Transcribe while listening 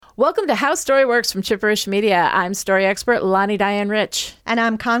Welcome to How Story Works from Chipperish Media. I'm story expert Lonnie Diane Rich. And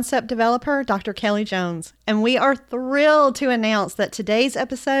I'm concept developer Dr. Kelly Jones. And we are thrilled to announce that today's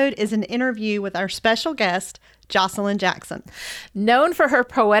episode is an interview with our special guest, Jocelyn Jackson. Known for her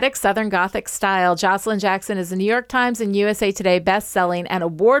poetic Southern Gothic style, Jocelyn Jackson is a New York Times and USA Today best-selling and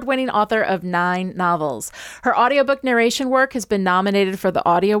award-winning author of 9 novels. Her audiobook narration work has been nominated for the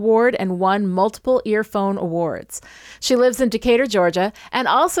Audie Award and won multiple earphone awards. She lives in Decatur, Georgia, and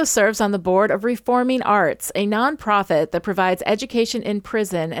also serves on the board of Reforming Arts, a nonprofit that provides education in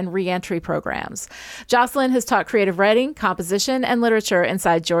prison and reentry programs. Jocelyn has taught creative writing, composition, and literature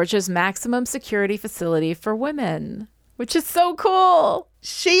inside Georgia's maximum security facility for women, which is so cool.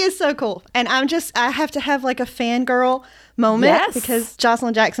 She is so cool. And I have to have like a fangirl moment because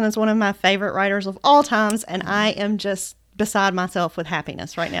Jocelyn Jackson is one of my favorite writers of all times. And I am just beside myself with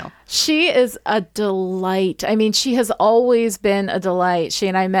happiness right now. She is a delight. I mean, she has always been a delight. She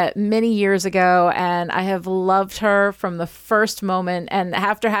and I met many years ago, and I have loved her from the first moment. And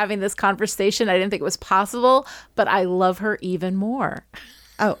after having this conversation, I didn't think it was possible, but I love her even more.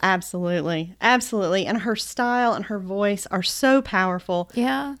 Oh, absolutely. Absolutely. And her style and her voice are so powerful.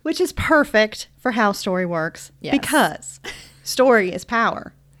 Yeah. Which is perfect for How Story Works. Yes. Because story is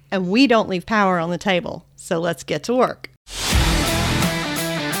power. And we don't leave power on the table. So let's get to work.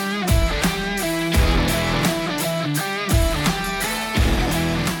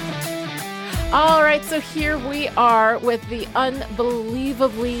 All right, so here we are with the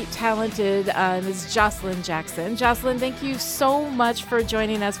unbelievably talented Ms. Jocelyn Jackson. Jocelyn, thank you so much for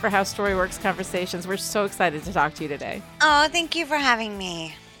joining us for How Story Works Conversations. We're so excited to talk to you today. Oh, thank you for having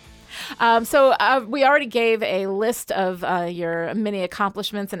me. So we already gave a list of your many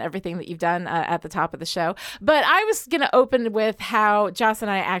accomplishments and everything that you've done at the top of the show. But I was going to open with how Joss and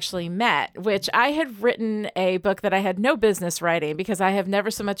I actually met, which I had written a book that I had no business writing because I have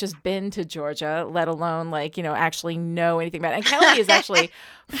never so much as been to Georgia, let alone actually know anything about it. And Kelly is actually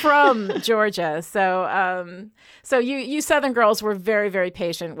from Georgia. So you Southern girls were very, very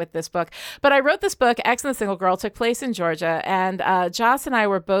patient with this book. But I wrote this book, X and the Single Girl, took place in Georgia. And Joss and I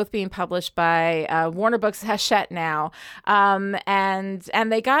were both being published by Warner Books Hachette now. And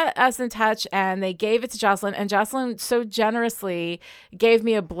they got us in touch and they gave it to Jocelyn. And Jocelyn so generously gave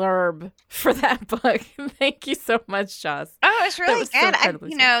me a blurb for that book. Thank you so much, Joss. Oh, it's really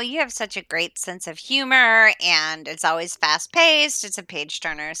good. You have such a great sense of humor and it's always fast paced. It's a page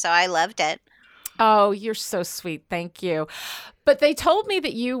turner. So I loved it. Oh, you're so sweet. Thank you. But they told me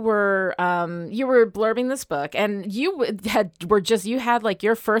that you were blurbing this book, and you had like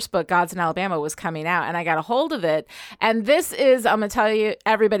your first book, Gods in Alabama, was coming out, and I got a hold of it. And this is, I'm gonna tell you,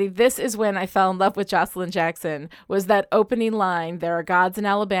 everybody, this is when I fell in love with Jocelyn Jackson. Was that opening line? There are gods in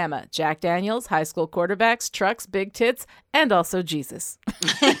Alabama: Jack Daniels, high school quarterbacks, trucks, big tits, and also Jesus.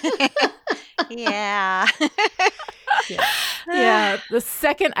 Yeah. Yeah. The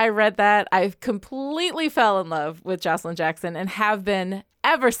second I read that, I completely fell in love with Jocelyn Jackson and have been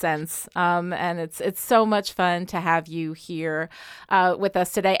ever since. And it's so much fun to have you here with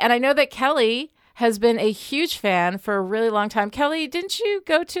us today. And I know that Kelly has been a huge fan for a really long time. Kelly, didn't you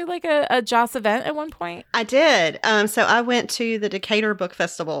go to like a Joss event at one point? I did. So I went to the Decatur Book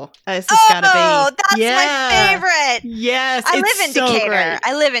Festival. This has gotta be. Oh, that's my favorite. Yes, I live in Decatur. Great.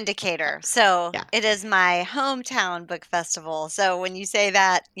 I live in Decatur. So It is my hometown book festival. So when you say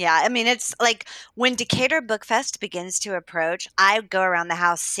that, I mean, it's like when Decatur Book Fest begins to approach, I go around the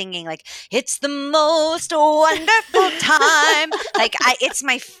house singing like, it's the most wonderful time. It's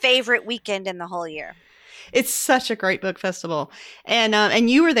my favorite weekend in the whole year. It's such a great book festival. And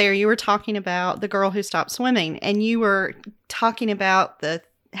you were there. You were talking about The Girl Who Stopped Swimming. And you were talking about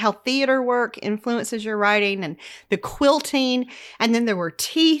how theater work influences your writing and the quilting. And then there were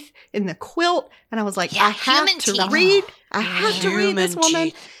teeth in the quilt. And I was like, I have to read this woman.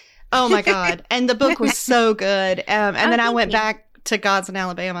 Teeth. Oh, my God. And the book was so good. And then I went back to Gods in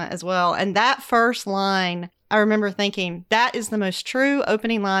Alabama as well. And that first line, I remember thinking, that is the most true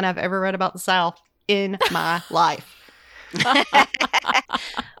opening line I've ever read about the South in my life.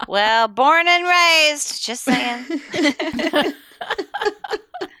 Well, born and raised, just saying.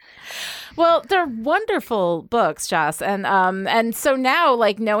 Well, they're wonderful books, Joss. And so now,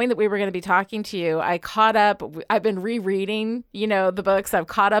 like, knowing that we were going to be talking to you, I caught up. I've been rereading, the books. I've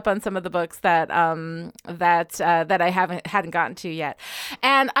caught up on some of the books that I hadn't gotten to yet.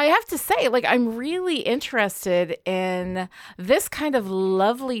 And I have to say, like, I'm really interested in this kind of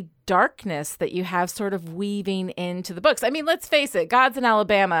lovely darkness that you have sort of weaving into the books. I mean, let's face it, Gods in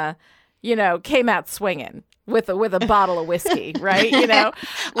Alabama, came out swinging. with a bottle of whiskey, right? You know,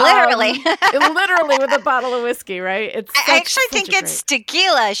 literally, literally with a bottle of whiskey, right? I actually think it's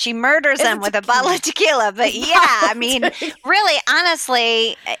tequila. She murders him with a bottle of tequila. But yeah, I mean, really,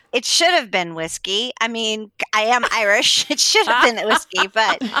 honestly, it should have been whiskey. I mean, I am Irish. It should have been whiskey,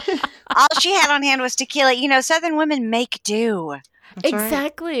 but all she had on hand was tequila. You know, Southern women make do. That's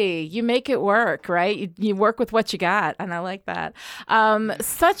exactly. Right. You make it work, right? You work with what you got. And I like that.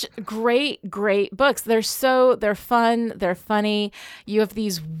 Such great books. They're fun. They're funny. You have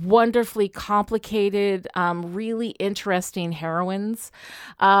these wonderfully complicated, really interesting heroines.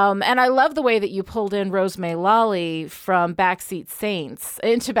 And I love the way that you pulled in Rosemary Lawley from Backseat Saints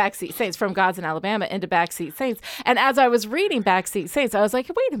into Backseat Saints, from Gods in Alabama into Backseat Saints. And as I was reading Backseat Saints, I was like,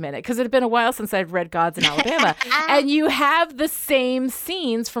 wait a minute, because it had been a while since I'd read Gods in Alabama. And you have the same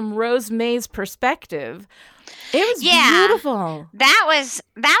scenes from Rose May's perspective. It was beautiful. That was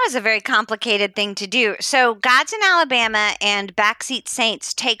a very complicated thing to do. So Gods in Alabama and Backseat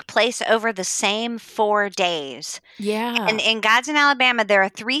Saints take place over the same 4 days. Yeah. And in Gods in Alabama, there are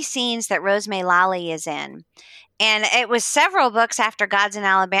 3 scenes that Rosemary Lawley is in. And it was several books after Gods in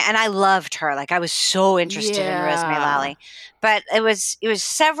Alabama, and I loved her. Like, I was so interested in Rosemary Lawley. But it was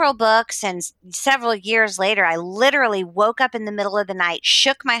several books, and several years later, I literally woke up in the middle of the night,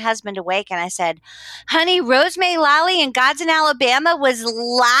 shook my husband awake, and I said, honey, Rosemary Lawley in Gods in Alabama was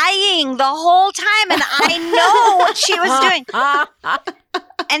lying the whole time, and I know what she was doing.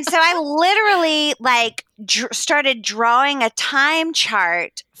 And so I literally started drawing a time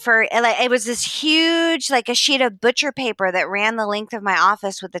chart for, it was this huge, like a sheet of butcher paper that ran the length of my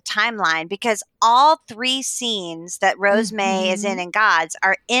office with the timeline, because all 3 scenes that Rose May is in Gods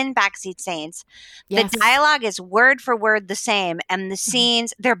are in Backseat Saints. Yes. The dialogue is word for word the same, and the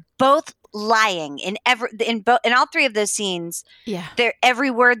scenes, they're both lying in all 3 of those scenes. Yeah, every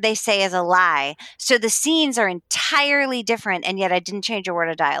word they say is a lie. So the scenes are entirely different, and yet I didn't change a word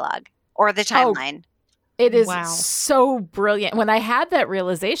of dialogue or the timeline. It is so brilliant. When I had that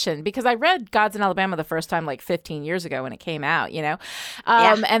realization, because I read Gods in Alabama the first time like 15 years ago when it came out, you know,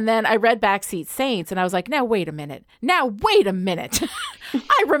 and then I read Backseat Saints, and I was like, now wait a minute.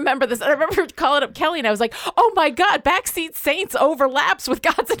 I remember this. I remember calling up Kelly, and I was like, oh my God, Backseat Saints overlaps with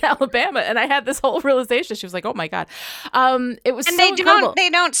Gods in Alabama. And I had this whole realization. She was like, oh my God. It was incredible.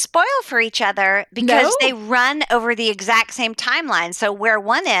 They don't spoil for each other because they run over the exact same timeline. So where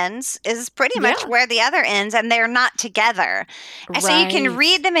one ends is pretty much where the other ends, and they're not together. Right. So you can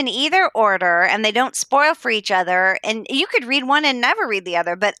read them in either order, and they don't spoil for each other. And you could read one and never read the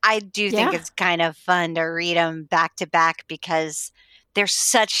other. But I do think it's kind of fun to read them back to back, because they're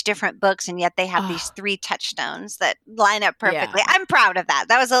such different books, and yet they have these 3 touchstones that line up perfectly. Yeah. I'm proud of that.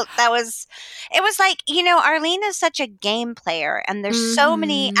 It was like, you know, Arlene is such a game player, and there's so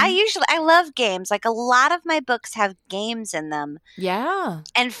many. I love games. Like, a lot of my books have games in them. Yeah.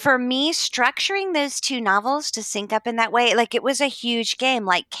 And for me, structuring those 2 novels to sync up in that way, like, it was a huge game.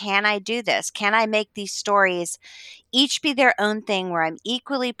 Like, can I do this? Can I make these stories each be their own thing where I'm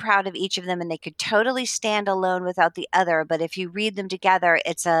equally proud of each of them, and they could totally stand alone without the other? But if you read them together,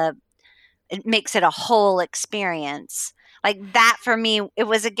 it makes it a whole experience. Like that, for me, it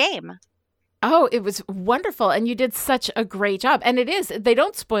was a game. Oh, it was wonderful. And you did such a great job. And they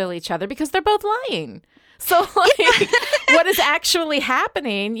don't spoil each other because they're both lying. So like, what is actually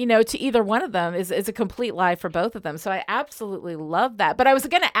happening, you know, to either one of them is a complete lie for both of them. So I absolutely love that. But I was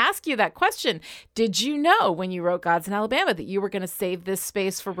going to ask you that question. Did you know when you wrote Gods in Alabama that you were going to save this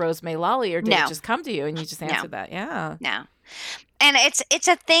space for Rosemary Lawley, or did it just come to you and you just answered that? Yeah. No. And it's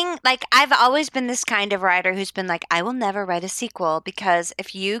a thing, like, I've always been this kind of writer who's been like, I will never write a sequel, because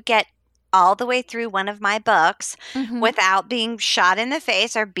if you get all the way through one of my books without being shot in the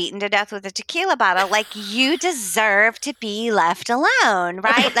face or beaten to death with a tequila bottle, like, you deserve to be left alone,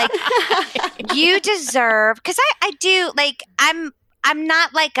 right? Like, you deserve, because I do, like, I'm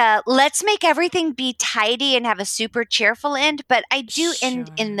not like let's make everything be tidy and have a super cheerful end, but I do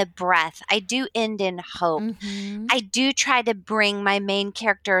end in the breath. I do end in hope. I do try to bring my main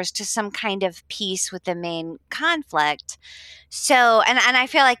characters to some kind of peace with the main conflict. So, and I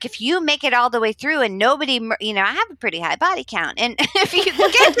feel like if you make it all the way through and nobody, you know, I have a pretty high body count. And if you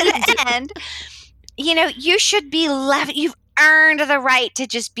get to the end, you know, you should be left, you've earned the right to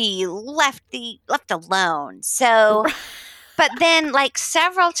just be left alone. So, but then, like,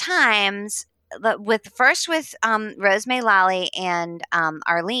 several times, with Rosemary Lawley and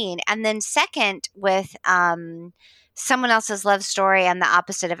Arlene, and then second with someone else's love story and the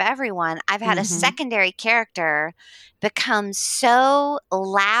opposite of everyone, I've had a secondary character become so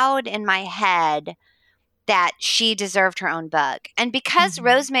loud in my head that she deserved her own book. And because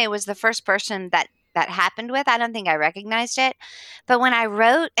Rosemary was the first person that that happened with. I don't think I recognized it. But when I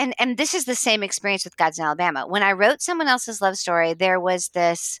wrote, and this is the same experience with Gods in Alabama, when I wrote someone else's love story, there was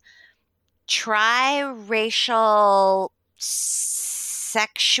this triracial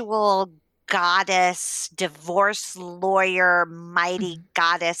sexual goddess, divorce lawyer, mighty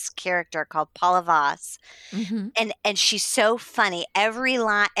goddess character called Paula Voss. And she's so funny. Every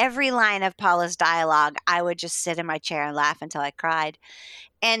line of Paula's dialogue, I would just sit in my chair and laugh until I cried.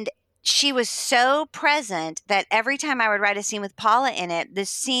 And she was so present that every time I would write a scene with Paula in it, the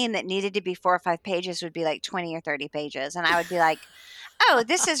scene that needed to be 4 or 5 pages would be like 20 or 30 pages. And I would be like, oh,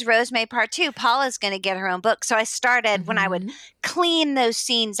 this is Rosemary Part 2. Paula's going to get her own book. So I started when I would clean those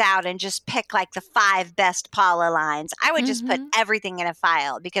scenes out and just pick like the 5 best Paula lines. I would just put everything in a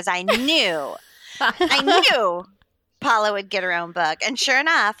file because I knew Paula would get her own book. And sure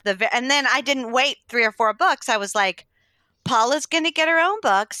enough, and then I didn't wait 3 or 4 books. I was like, Paula's going to get her own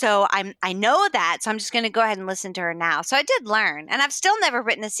book. So I know that. So I'm just going to go ahead and listen to her now. So I did learn. And I've still never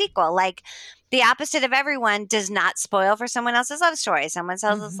written a sequel. Like The Opposite of Everyone does not spoil for someone else's love story. Someone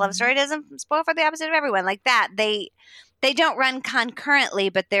else's love story doesn't spoil for The Opposite of Everyone. Like that. They don't run concurrently,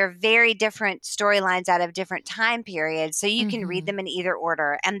 but they're very different storylines out of different time periods. So you can read them in either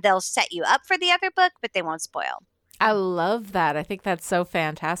order and they'll set you up for the other book, but they won't spoil. I love that. I think that's so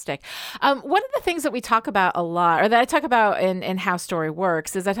fantastic. One of the things that we talk about a lot, or that I talk about in How Story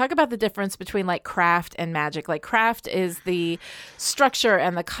Works, is I talk about the difference between like craft and magic. Like craft is the structure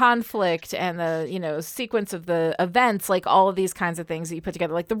and the conflict and the, sequence of the events, like all of these kinds of things that you put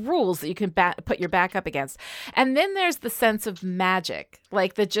together, like the rules that you can put your back up against. And then there's the sense of magic,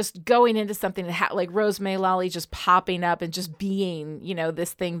 like the just going into something that like Rosemary Lawley just popping up and just being,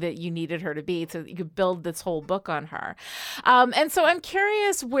 this thing that you needed her to be, so that you could build this whole book on her. And so I'm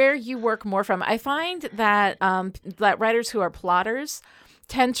curious where you work more from. I find that that writers who are plotters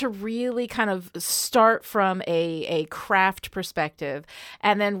tend to really kind of start from a craft perspective,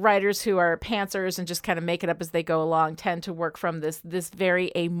 and then writers who are pantsers and just kind of make it up as they go along tend to work from this very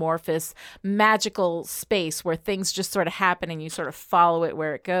amorphous, magical space where things just sort of happen and you sort of follow it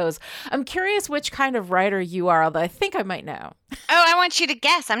where it goes. I'm curious which kind of writer you are, although I think I might know. Oh, I want you to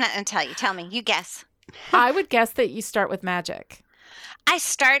guess. I'm not going to tell you. Tell me. You guess. I would guess that you start with magic. I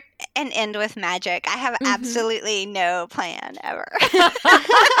start and end with magic. I have absolutely no plan ever.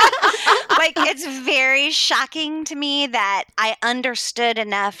 Like, it's very shocking to me that I understood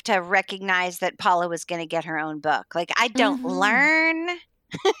enough to recognize that Paula was going to get her own book. Like, I don't learn.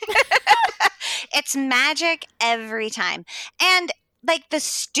 It's magic every time. And, like,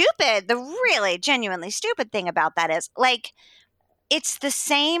 the really genuinely stupid thing about that is, like, it's the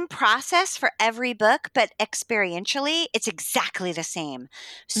same process for every book, but experientially, it's exactly the same.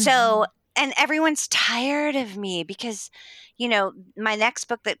 So, and everyone's tired of me because, my next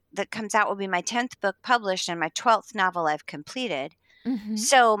book that comes out will be my 10th book published and my 12th novel I've completed.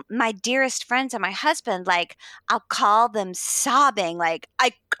 So my dearest friends and my husband, like, I'll call them sobbing, like,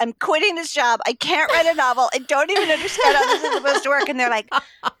 I'm quitting this job. I can't write a novel. I don't even understand how this is supposed to work. And they're like,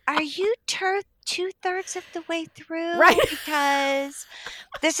 are you 2/3 of the way through? Right. Because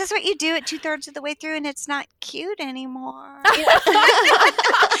this is what you do at 2/3 of the way through and it's not cute anymore. But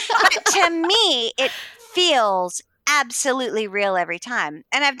to me, it feels absolutely real every time.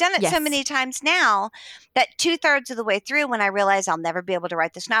 And I've done it so many times now that 2/3 of the way through, when I realize I'll never be able to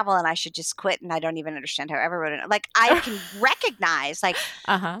write this novel and I should just quit and I don't even understand how I ever wrote it. Like, I can recognize, like,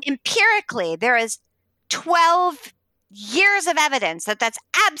 empirically, there is 12 years of evidence that that's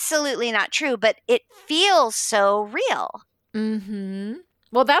absolutely not true, but it feels so real.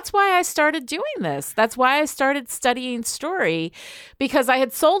 Well, that's why I started doing this. That's why I started studying story, because I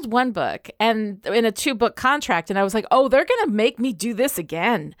had sold one book and in a 2-book contract, and I was like, oh, they're going to make me do this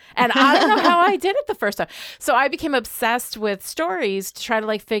again. And I don't know how I did it the first time. So I became obsessed with stories to try to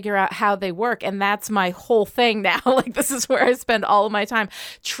like figure out how they work. And that's my whole thing now. Like, this is where I spend all of my time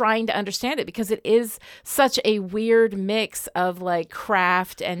trying to understand it, because it is such a weird mix of like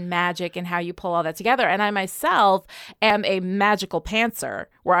craft and magic and how you pull all that together. And I myself am a magical pantser,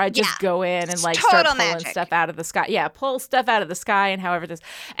 where I just go in and like start pulling stuff out of the sky. Yeah, pull stuff out of the sky and however it is.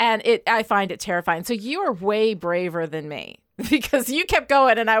 And I find it terrifying. So you are way braver than me, because you kept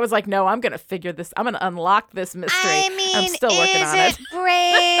going and I was like, no, I'm going to figure this. I'm going to unlock this mystery. I mean, I'm still working on it. Is it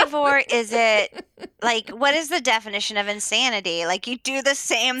brave or is it like, what is the definition of insanity? Like, you do the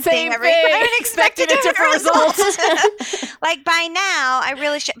same thing every time and expected a different result. Like, by now, I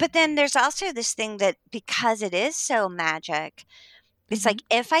really should. But then there's also this thing that, because it is so magic, it's like,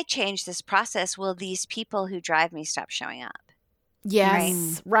 if I change this process, will these people who drive me stop showing up?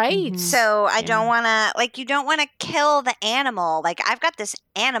 Yes, right. So I don't want to, like, you don't want to kill the animal. Like, I've got this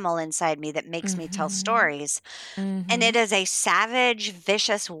animal inside me that makes me tell stories. And it is a savage,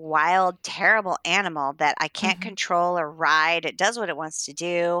 vicious, wild, terrible animal that I can't control or ride. It does what it wants to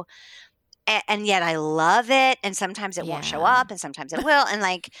do. And yet I love it. And sometimes it won't show up and sometimes it will. And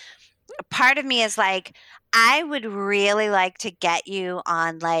like, part of me is like, I would really like to get you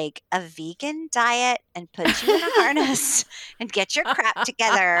on like a vegan diet and put you in a harness and get your crap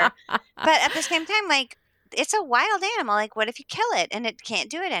together. But at the same time, like, it's a wild animal. Like, what if you kill it and it can't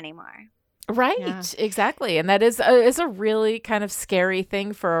do it anymore? Right, exactly. And that is a really kind of scary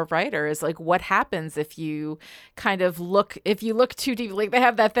thing for a writer, is like, what happens if you kind of look too deep? Like, they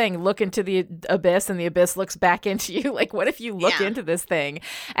have that thing, look into the abyss and the abyss looks back into you. Like, what if you look into this thing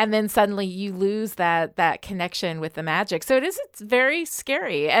and then suddenly you lose that connection with the magic? So it's very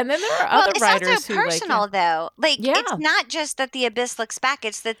scary. And then there are other writers who, it's also personal, like, though. Like, it's not just that the abyss looks back,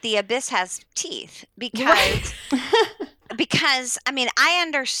 it's that the abyss has teeth. Because I mean, I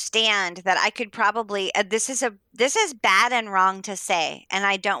understand that I could probably this is bad and wrong to say, and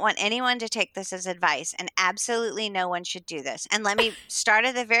I don't want anyone to take this as advice, and absolutely no one should do this. And let me start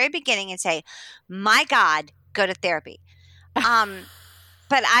at the very beginning and say, my God, go to therapy. But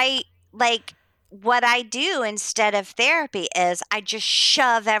I like, what I do instead of therapy is I just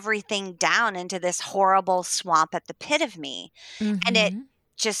shove everything down into this horrible swamp at the pit of me, and it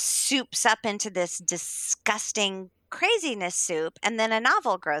just soups up into this disgusting craziness soup, and then a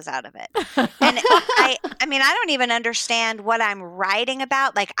novel grows out of it. And I mean, I don't even understand what I'm writing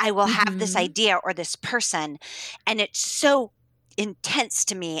about. Like, I will have this idea or this person, and it's so intense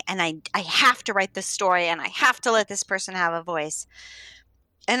to me, and I have to write this story, and I have to let this person have a voice.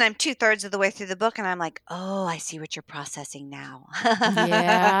 And I'm 2/3 of the way through the book, and I'm like, oh, I see what you're processing now.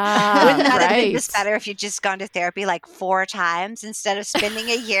 Yeah, Wouldn't that have been just better if you'd just gone to therapy like 4 times instead of spending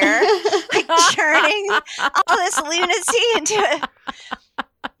a year like churning all this lunacy into it?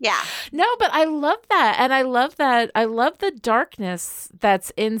 Yeah. No, but I love that. And I love the darkness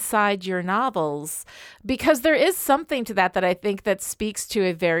that's inside your novels, because there is something to that I think that speaks to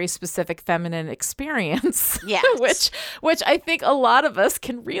a very specific feminine experience. Yes. which I think a lot of us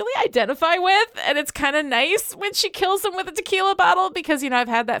can really identify with. And it's kind of nice when she kills him with a tequila bottle, because, I've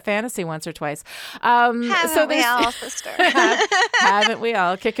had that fantasy once or twice. Haven't we all, sister? Haven't we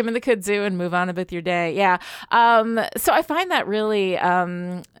all? Kick him in the kudzu and move on with your day. Yeah. So I find that really,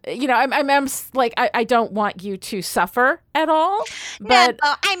 I'm like, I don't want you to suffer at all. But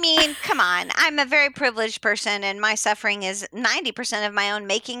no, I mean, come on. I'm a very privileged person, and my suffering is 90% of my own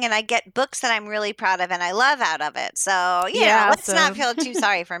making, and I get books that I'm really proud of and I love out of it. So, let's not feel too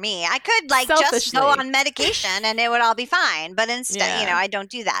sorry for me. I could like just go on medication and it would all be fine, but instead, I don't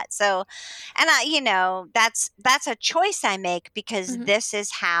do that. So, and that's a choice I make, because this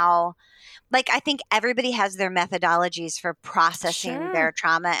is how, like, I think everybody has their methodologies for processing their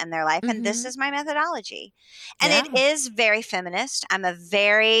trauma and their life. And this is my methodology. And it is very feminist. I'm a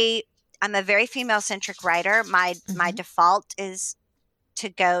very female-centric writer. My default is to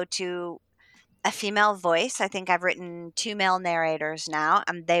go to a female voice. I think I've written 2 male narrators now.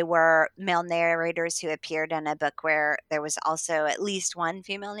 They were male narrators who appeared in a book where there was also at least 1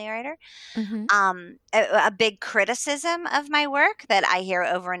 female narrator. A big criticism of my work that I hear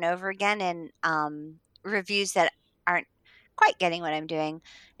over and over again in reviews that aren't quite getting what I'm doing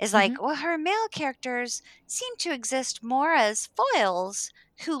is like, well, her male characters seem to exist more as foils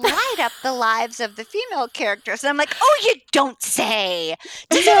who light up the lives of the female characters. And I'm like, oh, you don't say.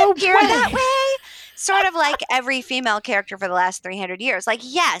 Does it appear that way? Sort of like every female character for the last 300 years. Like,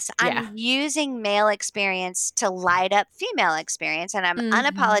 yes, I'm using male experience to light up female experience, and I'm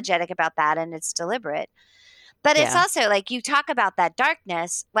unapologetic about that, and it's deliberate. But it's also like, you talk about that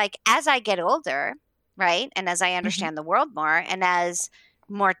darkness, like, as I get older, right, and as I understand the world more, and as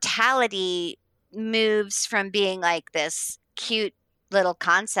mortality moves from being like this cute little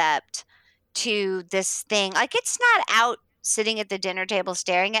concept to this thing, like, it's not out sitting at the dinner table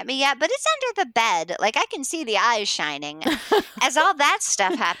staring at me yet, but it's under the bed. Like, I can see the eyes shining. As all that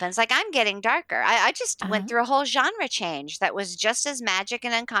stuff happens, like, I'm getting darker. I just went through a whole genre change that was just as magic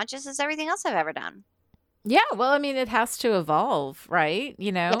and unconscious as everything else I've ever done. Yeah, well, I mean, it has to evolve, right?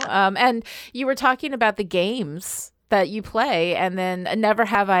 And you were talking about the games that you play, and then Never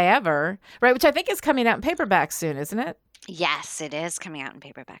Have I Ever, right? Which I think is coming out in paperback soon, isn't it? Yes, it is coming out in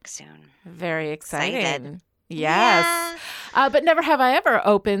paperback soon. Very exciting. Yes. Yeah. But Never Have I Ever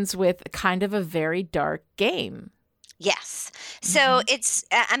opens with kind of a very dark game. Yes. So it's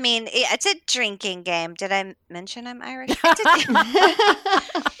a drinking game. Did I mention I'm Irish?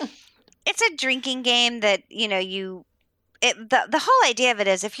 It's a drinking game that, you the whole idea of it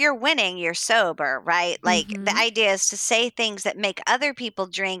is if you're winning, you're sober, right? Like the idea is to say things that make other people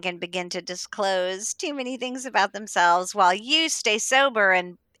drink and begin to disclose too many things about themselves while you stay sober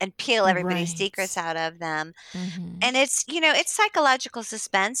and peel everybody's secrets out of them. And it's, it's psychological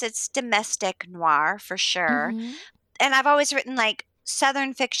suspense. It's domestic noir for sure. And I've always written like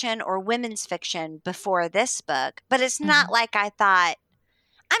Southern fiction or women's fiction before this book, but it's not like I thought,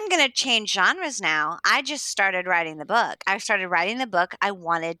 I'm going to change genres now. I just started writing the book. I started writing the book I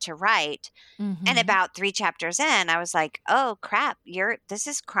wanted to write. And about 3 chapters in, I was like, oh, crap. This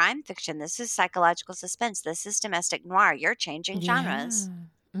is crime fiction. This is psychological suspense. This is domestic noir. You're changing genres.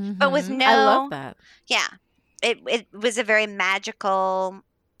 But with no... I love that. Yeah. It was a very magical,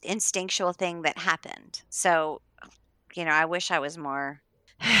 instinctual thing that happened. So, I wish I was more...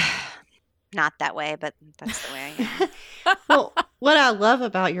 not that way, but that's the way I am. Well, what I love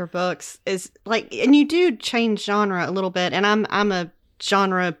about your books is like, and you do change genre a little bit, and I'm a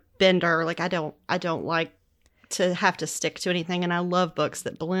genre bender. Like I don't like to have to stick to anything, and I love books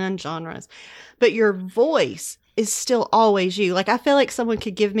that blend genres. But your voice is still always you. Like I feel like someone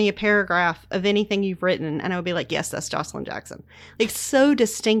could give me a paragraph of anything you've written and I would be like, yes, that's Jocelyn Jackson. Like so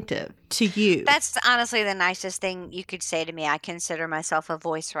distinctive to you. That's honestly the nicest thing you could say to me. I consider myself a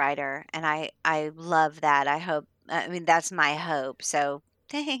voice writer, and I love that. That's my hope. So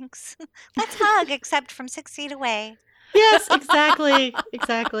thanks. Let's hug, except from 6 feet away. Yes, exactly.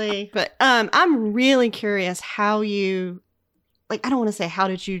 Exactly. But I'm really curious how you, like, I don't want to say how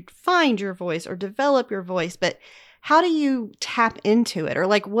did you find your voice or develop your voice, but how do you tap into it? Or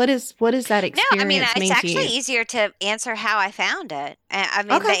like, what is that experience mean to you? It's actually easier to answer how I found it.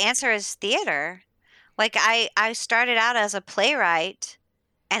 The answer is theater. Like I started out as a playwright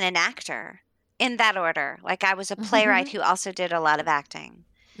and an actor in that order. Like I was a playwright who also did a lot of acting.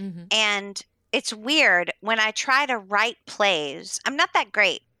 And it's weird when I try to write plays, I'm not that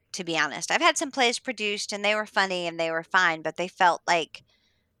great. To be honest, I've had some plays produced and they were funny and they were fine, but they felt like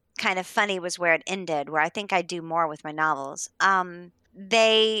kind of funny was where it ended, where I think I do more with my novels.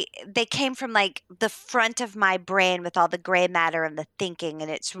 They came from like the front of my brain with all the gray matter and the thinking. And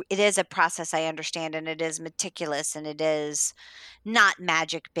it is a process I understand, and it is meticulous, and it is not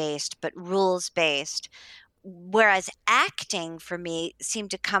magic based, but rules based. Whereas acting for me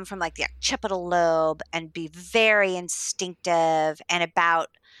seemed to come from like the occipital lobe and be very instinctive and about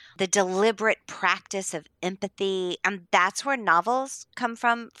the deliberate practice of empathy. And that's where novels come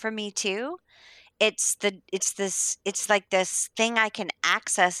from for me too. It's like this thing I can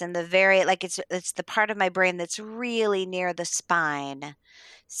access in the very, like it's the part of my brain that's really near the spine.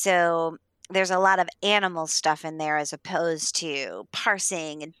 So there's a lot of animal stuff in there as opposed to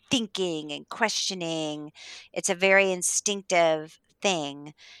parsing and thinking and questioning. It's a very instinctive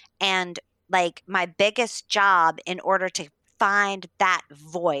thing. And like my biggest job in order to find that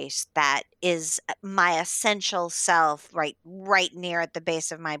voice that is my essential self right near at the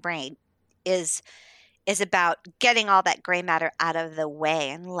base of my brain is about getting all that gray matter out of the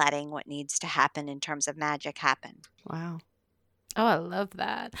way and letting what needs to happen in terms of magic happen. Wow. Oh, I love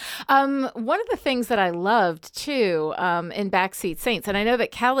that. One of the things that I loved too in Backseat Saints, and I know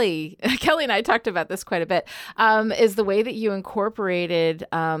that Kelly and I talked about this quite a bit, is the way that you incorporated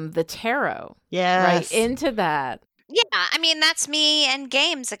the tarot right into that. Yeah, that's me and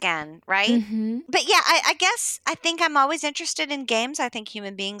games again, right? But yeah, I guess I think I'm always interested in games. I think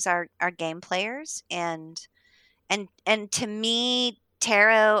human beings are game players, and to me,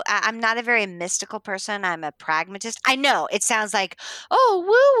 tarot, I'm not a very mystical person. I'm a pragmatist. I know it sounds like, oh,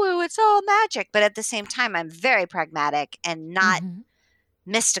 woo woo, it's all magic, but at the same time, I'm very pragmatic and not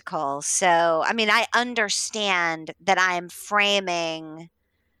mystical. So, I understand that I am framing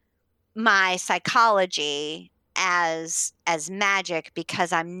my psychology as magic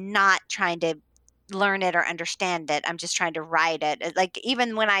because I'm not trying to learn it or understand it. I'm just trying to write it. Like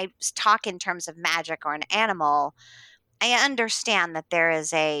even when I talk in terms of magic or an animal, I understand that there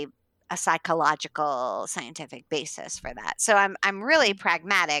is a psychological scientific basis for that. So I'm really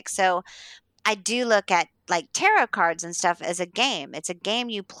pragmatic. So I do look at like tarot cards and stuff as a game. It's a game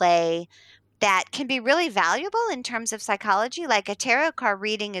you play that can be really valuable in terms of psychology. Like a tarot card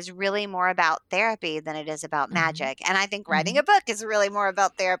reading is really more about therapy than it is about magic. And I think writing a book is really more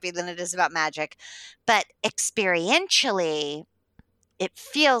about therapy than it is about magic. But experientially, it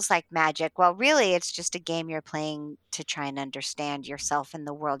feels like magic. Well, really, it's just a game you're playing to try and understand yourself and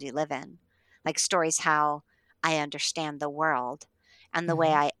the world you live in. Like stories, how I understand the world and the way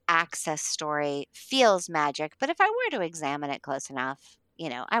I access story feels magic. But if I were to examine it close enough,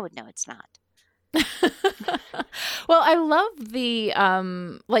 I would know it's not. Well, I love the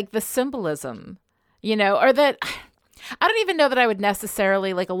like the symbolism, or that I don't even know that I would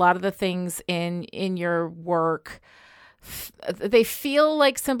necessarily, like, a lot of the things in your work, they feel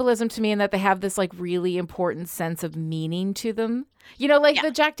like symbolism to me, in that they have this like really important sense of meaning to them. Like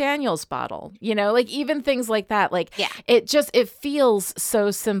the Jack Daniels bottle, like even things like that. Like it feels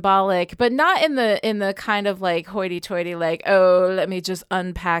so symbolic, but not in the kind of like hoity-toity, like, oh, let me just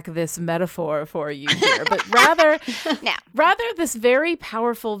unpack this metaphor for you here. But rather this very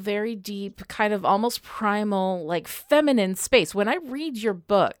powerful, very deep, kind of almost primal, like feminine space. When I read your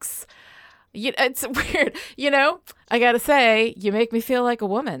books, it's weird, I gotta say, you make me feel like a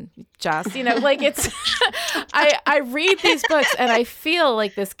woman, Joss. Like it's, I read these books and I feel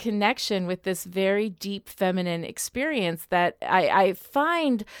like this connection with this very deep feminine experience that I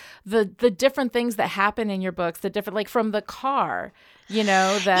find the different things that happen in your books, the different, like from the car,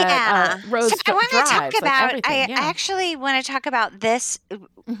 that Rose so I want drives. to talk about, like I actually want to talk about this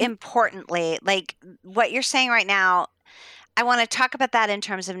importantly, like what you're saying right now. I want to talk about that in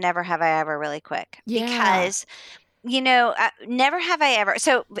terms of Never Have I Ever really quick. Because, Never Have I Ever.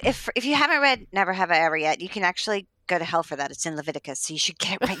 So if you haven't read Never Have I Ever yet, you can actually go to hell for that. It's in Leviticus, so you should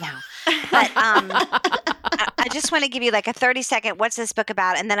get it right now. But I just want to give you like a 30-second, what's this book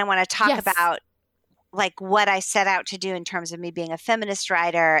about? And then I want to talk about like what I set out to do in terms of me being a feminist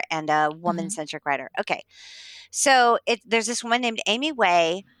writer and a woman-centric writer. Okay. So there's this woman named Amy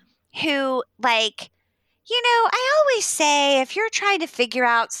Way who like, I always say if you're trying to figure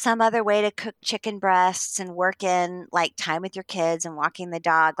out some other way to cook chicken breasts and work in like time with your kids and walking the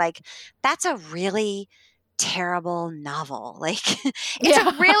dog, like that's a really terrible novel. Like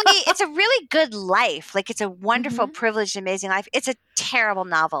it's a really good life. Like it's a wonderful, privileged, amazing life. It's a terrible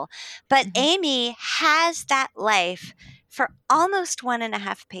novel. But Amy has that life for almost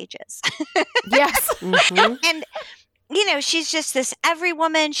 1.5 pages. Yes. And she's just this every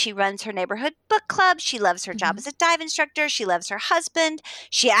woman. She runs her neighborhood book club. She loves her job as a dive instructor. She loves her husband.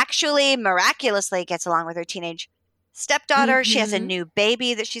 She actually miraculously gets along with her teenage stepdaughter. She has a new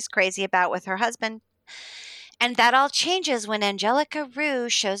baby that she's crazy about with her husband. And that all changes when Angelica Rue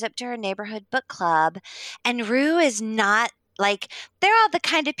shows up to her neighborhood book club. And Rue is not like, they're all the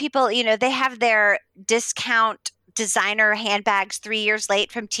kind of people, they have their discount designer handbags 3 years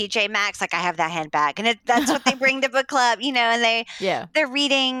late from TJ Maxx. Like I have that handbag, and that's what they bring to book club, and they're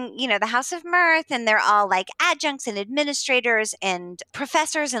reading, the House of Mirth, and they're all like adjuncts and administrators and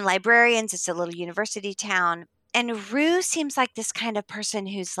professors and librarians. It's a little university town. And Rue seems like this kind of person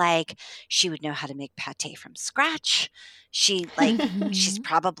who's like, she would know how to make pate from scratch. She she's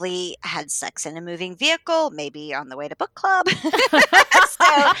probably had sex in a moving vehicle, maybe on the way to book club.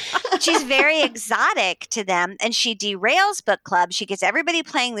 So she's very exotic to them, and she derails book club. She gets everybody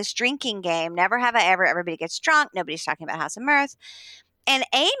playing this drinking game. Never Have I Ever. Everybody gets drunk. Nobody's talking about House of Mirth. And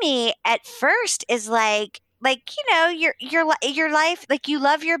Amy at first is like your life, like you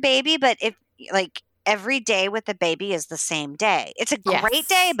love your baby, but if like every day with the baby is the same day. It's a great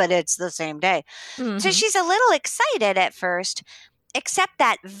day, but it's the same day. So she's a little excited at first, except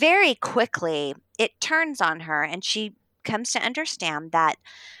that very quickly it turns on her, and she comes to understand that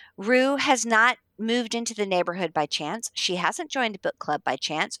Rue has not moved into the neighborhood by chance. She hasn't joined a book club by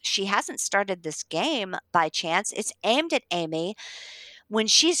chance. She hasn't started this game by chance. It's aimed at Amy. When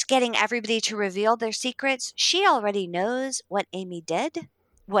she's getting everybody to reveal their secrets, she already knows what Amy did,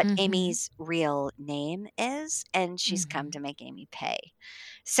 what Amy's real name is, and she's come to make Amy pay.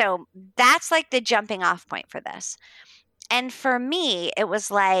 So that's like the jumping off point for this. And for me, it was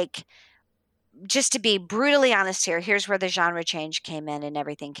like, just to be brutally honest here, here's where the genre change came in and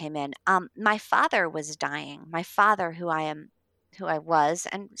everything came in. My father was dying. My father, who I was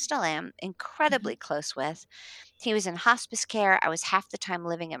and still am incredibly close with. He was in hospice care. I was half the time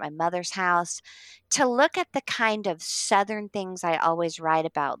living at my mother's house. To look at the kind of Southern things I always write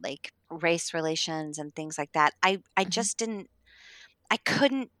about, like race relations and things like that, I just didn't, I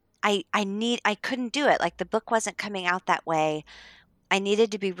couldn't do it. Like the book wasn't coming out that way. I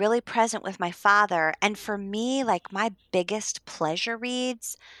needed to be really present with my father. And for me, like my biggest pleasure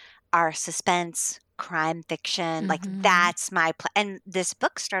reads are suspense, crime fiction. Like that's my and this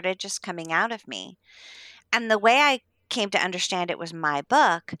book started just coming out of me. And the way I came to understand it was my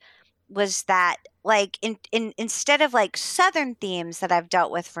book was that like instead of like Southern themes that I've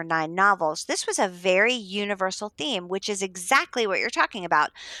dealt with for 9 novels, this was a very universal theme, which is exactly what you're talking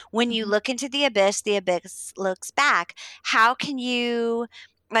about. When you look into the abyss looks back. How can you,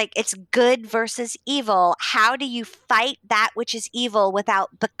 like, it's good versus evil. How do you fight that which is evil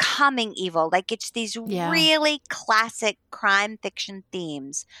without becoming evil? Like it's these really classic crime fiction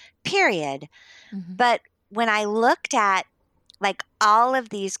themes, period. But when I looked at like all of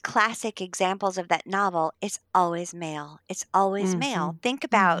these classic examples of that novel, it's always male. It's always male. Think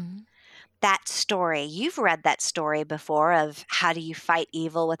about that story. You've read that story before of how do you fight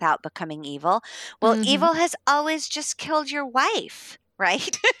evil without becoming evil? Well, evil has always just killed your wife,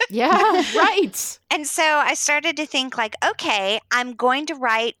 right? Yeah, right. And so I started to think like, okay, I'm going to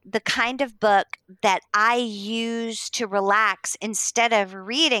write the kind of book that I use to relax instead of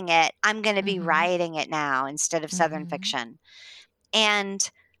reading it. I'm going to be writing it now instead of Southern fiction. And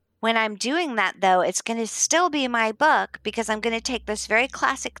when I'm doing that, though, it's going to still be my book because I'm going to take this very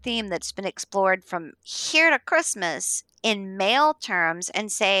classic theme that's been explored from here to Christmas in male terms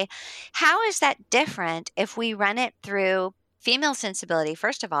and say, how is that different if we run it through female sensibility,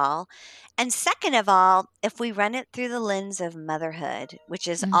 first of all, and second of all, if we run it through the lens of motherhood, which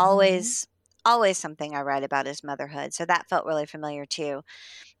is always something I write about is motherhood. So that felt really familiar too.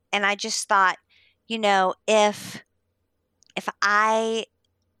 And I just thought, you know, if I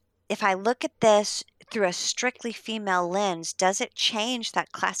look at this through a strictly female lens, does it change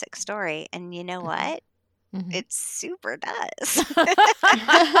that classic story? And you know what? It super does.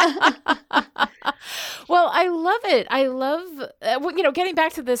 Well, I love it. I love, getting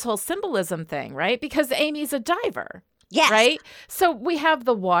back to this whole symbolism thing, right? Because Amy's a diver. Yes. Right? So we have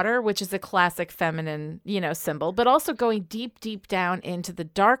the water, which is a classic feminine, symbol, but also going deep, deep down into the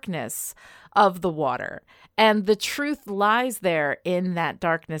darkness of the water. And the truth lies there in that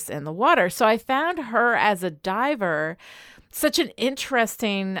darkness in the water. So I found her as a diver such an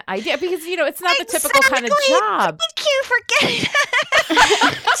interesting idea because, it's not the typical kind of job. Thank you for getting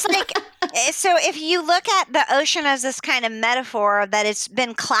that. It's like, so if you look at the ocean as this kind of metaphor that it's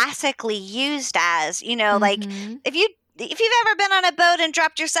been classically used as, like if you've ever been on a boat and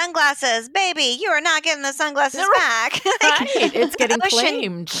dropped your sunglasses, baby, you are not getting the sunglasses back. Right. It's getting the ocean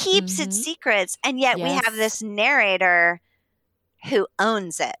claimed. Keeps its secrets. And yet we have this narrator who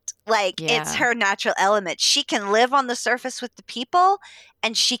owns it. It's her natural element. She can live on the surface with the people,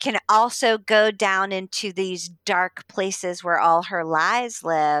 and she can also go down into these dark places where all her lies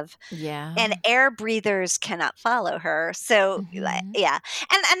live. Yeah. And air breathers cannot follow her. So, yeah.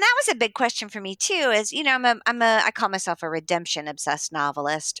 And that was a big question for me too, is, I call myself a redemption obsessed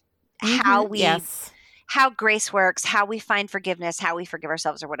novelist. How grace works, how we find forgiveness, how we forgive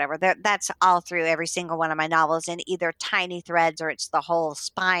ourselves or whatever. That's all through every single one of my novels in either tiny threads or it's the whole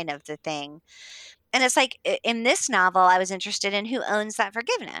spine of the thing. And it's like in this novel, I was interested in who owns that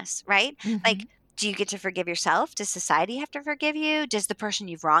forgiveness, right? Like, do you get to forgive yourself? Does society have to forgive you? Does the person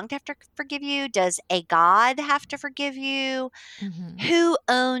you've wronged have to forgive you? Does a God have to forgive you? Who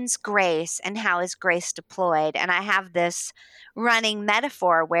owns grace and how is grace deployed? And I have this running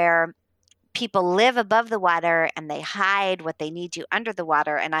metaphor where people live above the water and they hide what they need to under the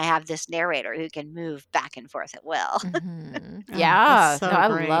water. And I have this narrator who can move back and forth at will. Yeah. So I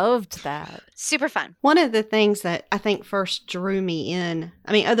great. loved that. Super fun. One of the things that I think first drew me in,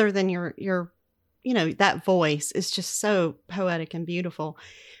 I mean, other than your that voice is just so poetic and beautiful.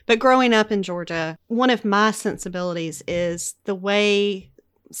 But growing up in Georgia, one of my sensibilities is the way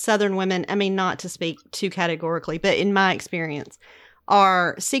Southern women, I mean, not to speak too categorically, but in my experience,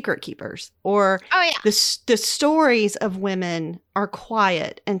 are secret keepers, or the stories of women are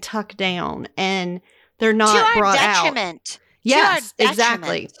quiet and tucked down and they're not brought out. Yes,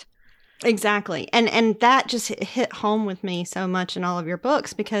 exactly. And that just hit home with me so much in all of your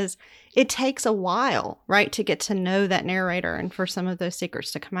books because it takes a while, right, to get to know that narrator and for some of those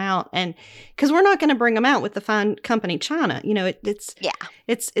secrets to come out. And because we're not going to bring them out with the fine company China,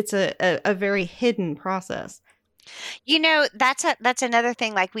 it's a very hidden process. That's another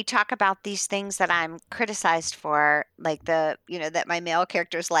thing. Like we talk about these things that I'm criticized for, like that my male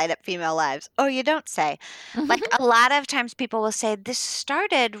characters light up female lives. Oh, you don't say. Like a lot of times people will say this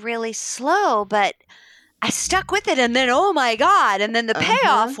started really slow, but I stuck with it and then, oh my God. And then the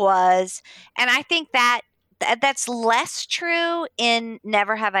payoff was, and I think that's less true in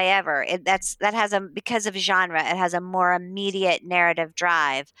Never Have I Ever. Because of genre, it has a more immediate narrative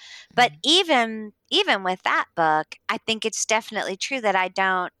drive. But even with that book, I think it's definitely true that I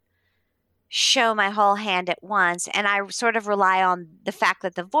don't show my whole hand at once. And I sort of rely on the fact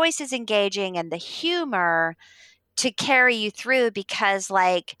that the voice is engaging and the humor to carry you through because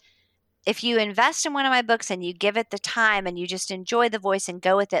if you invest in one of my books and you give it the time and you just enjoy the voice and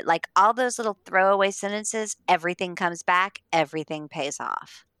go with it, like all those little throwaway sentences, everything comes back, everything pays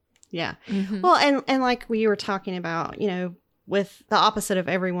off. Yeah. Well, and like we were talking about, with the opposite of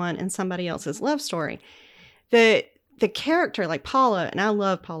everyone and somebody else's love story, the character like Paula, and I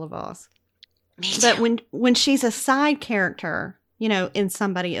love Paula Voss, but when she's a side character, in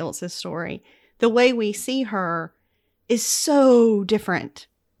somebody else's story, the way we see her is so different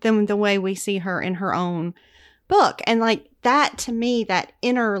than the way we see her in her own book. And like that, to me, that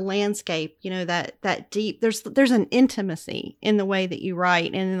inner landscape, you know, that deep, there's an intimacy in the way that you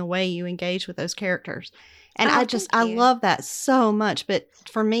write and in the way you engage with those characters. And I love that so much. But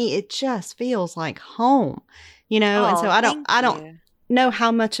for me, it just feels like home, you know? And so I don't know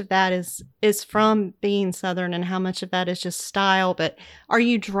how much of that is from being Southern and how much of that is just style. But are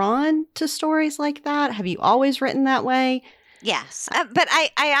you drawn to stories like that? Have you always written that way? Yes. But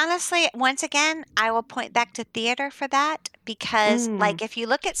I honestly, once again, I will point back to theater for that because, like, if you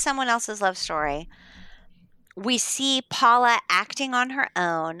look at someone else's love story, we see Paula acting on her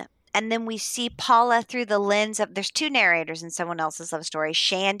own, and then we see Paula through the lens of, there's two narrators in someone else's love story,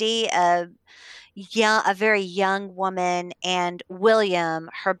 Shandy, a very young woman, and William,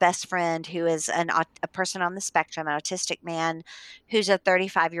 her best friend, who is a person on the spectrum, an autistic man who's a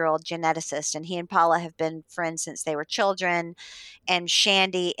 35-year-old geneticist. And he and Paula have been friends since they were children. And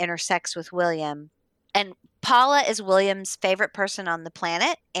Shandy intersects with William. And Paula is William's favorite person on the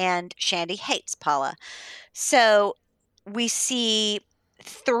planet, and Shandy hates Paula. So we see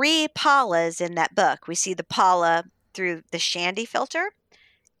three Paulas in that book. We see the Paula through the Shandy filter,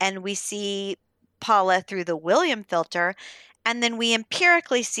 and we see Paula through the William filter, and then we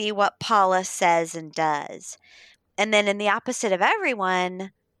empirically see what Paula says and does. And then in The Opposite of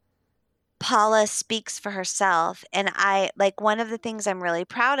Everyone, Paula speaks for herself. And one of the things I'm really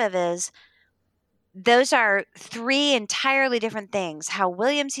proud of is those are three entirely different things. How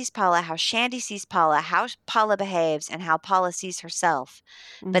William sees Paula, how Shandy sees Paula, how Paula behaves, and how Paula sees herself.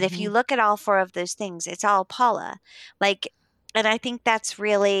 Mm-hmm. But if you look at all four of those things, it's all Paula. And I think that's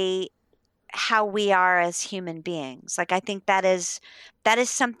really how we are as human beings. Like, I think that is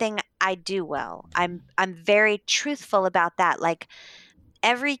something I do well. I'm very truthful about that. Like,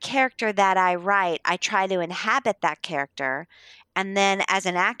 every character that I write, I try to inhabit that character. And then as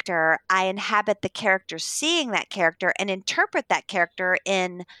an actor, I inhabit the character seeing that character and interpret that character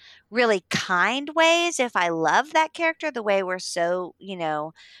in really kind ways. If I love that character, the way we're so,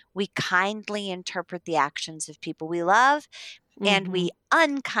 we kindly interpret the actions of people we love. And we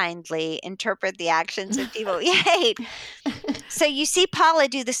unkindly interpret the actions of people we hate. So you see Paula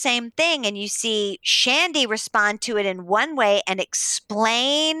do the same thing, and you see Shandy respond to it in one way and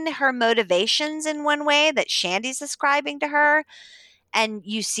explain her motivations in one way that Shandy's ascribing to her. And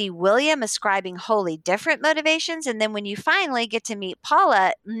you see William ascribing wholly different motivations. And then when you finally get to meet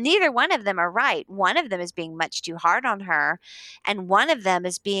Paula, neither one of them are right. One of them is being much too hard on her, and one of them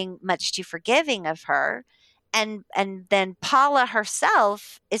is being much too forgiving of her. And then Paula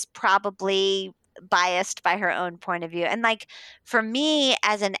herself is probably biased by her own point of view. And like, for me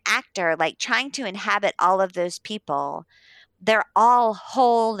as an actor, like trying to inhabit all of those people, they're all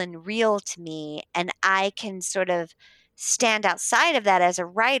whole and real to me. And I can sort of stand outside of that as a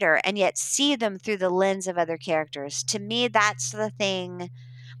writer and yet see them through the lens of other characters. To me, that's the thing.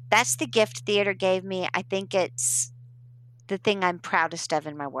 That's the gift theater gave me. I think it's the thing I'm proudest of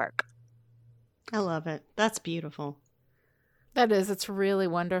in my work. I love it. That's beautiful. That is. It's really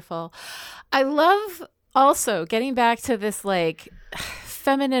wonderful. I love also getting back to this like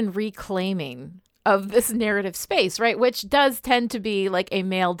feminine reclaiming of this narrative space, right? Which does tend to be like a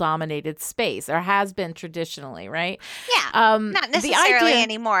male dominated space, or has been traditionally, right? Yeah. Not necessarily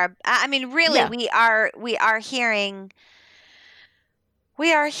anymore. I mean, really, yeah. we are hearing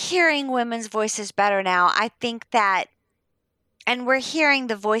women's voices better now. I think that, and we're hearing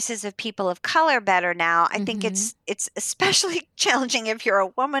the voices of people of color better now. I think it's especially challenging if you're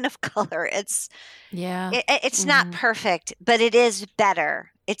a woman of color. It's not perfect, but it is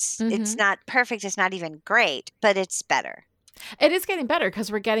better. It's not perfect. It's not even great, but it's better. It is getting better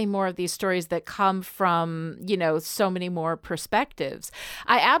because we're getting more of these stories that come from, so many more perspectives.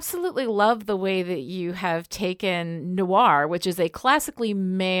 I absolutely love the way that you have taken noir, which is a classically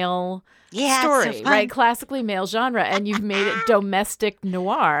male story, so right? Classically male genre, and you've made it domestic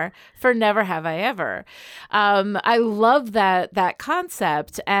noir for Never Have I Ever. I love that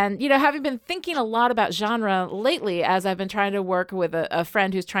concept, and having been thinking a lot about genre lately, as I've been trying to work with a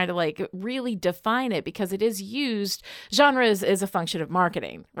friend who's trying to like really define it, because it is used. Genre is a function of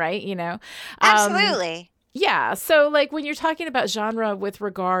marketing, right? Absolutely. Yeah. So like when you're talking about genre with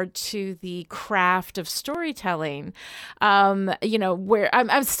regard to the craft of storytelling, where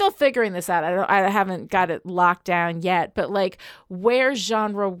I'm still figuring this out. I haven't got it locked down yet, but like where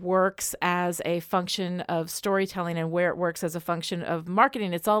genre works as a function of storytelling and where it works as a function of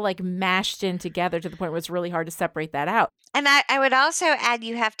marketing, it's all like mashed in together to the point where it's really hard to separate that out. And I would also add,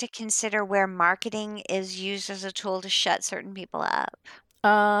 you have to consider where marketing is used as a tool to shut certain people up.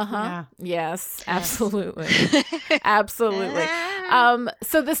 Uh-huh. Yeah. Yes, absolutely. Absolutely.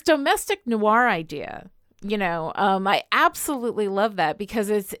 So this domestic noir idea, I absolutely love that because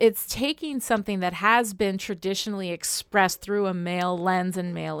it's taking something that has been traditionally expressed through a male lens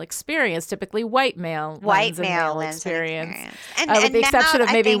and male experience, typically white male lens and male experience. With the exception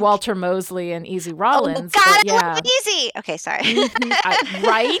of maybe Walter Mosley and Easy Rollins. Oh, God, but, yeah. I love Easy. Okay, sorry.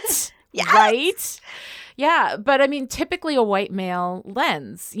 Right? Yes. Right? Yeah, but I mean, typically a white male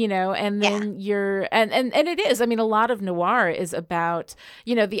lens, and then you're, and it is. I mean, a lot of noir is about,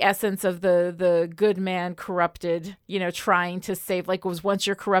 the essence of the good man corrupted, trying to save. Like, was once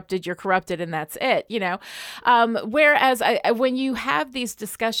you're corrupted, and that's it. Whereas when you have these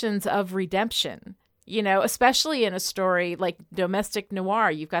discussions of redemption. Especially in a story like domestic noir,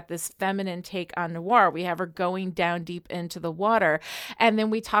 you've got this feminine take on noir. We have her going down deep into the water. And then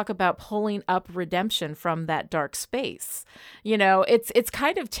we talk about pulling up redemption from that dark space. It's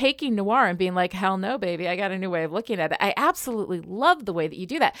kind of taking noir and being like, hell no, baby, I got a new way of looking at it. I absolutely love the way that you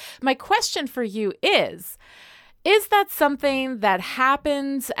do that. My question for you is that something that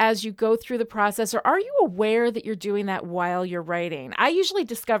happens as you go through the process, or are you aware that you're doing that while you're writing? I usually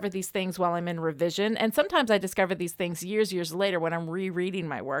discover these things while I'm in revision, and sometimes I discover these things years later when I'm rereading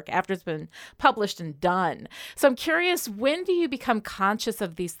my work after it's been published and done. So I'm curious, when do you become conscious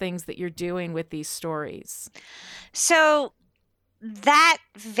of these things that you're doing with these stories? So that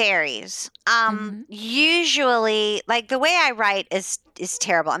varies. Usually, like the way I write is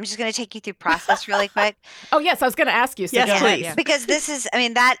terrible. I'm just going to take you through process really quick. Oh yes, I was going to ask you. So yes, please. Yeah. Because this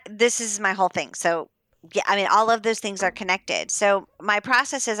is my whole thing. So yeah, I mean, all of those things are connected. So my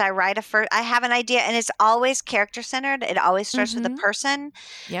process is I have an idea, and it's always character centered. It always starts with a person.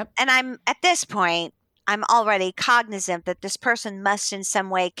 Yep. And I'm at this point, I'm already cognizant that this person must in some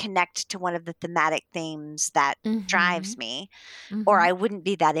way connect to one of the thematic themes that drives me, or I wouldn't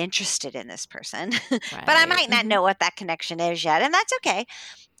be that interested in this person. But I might not know what that connection is yet, and that's okay.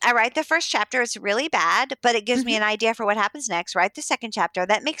 I write the first chapter. It's really bad, but it gives me an idea for what happens next. Write the second chapter.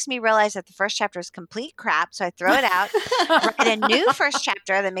 That makes me realize that the first chapter is complete crap, so I throw it out. Write a new first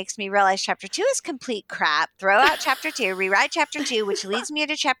chapter that makes me realize chapter 2 is complete crap. Throw out chapter 2, rewrite chapter 2, which leads me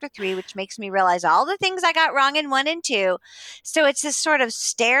to chapter 3, which makes me realize all the things I got wrong in 1 and 2. So it's this sort of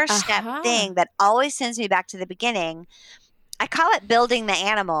stair-step thing that always sends me back to the beginning. I call it building the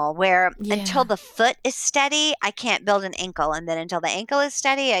animal, where until the foot is steady, I can't build an ankle. And then until the ankle is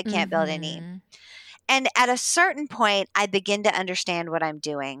steady, I can't build a knee. And at a certain point, I begin to understand what I'm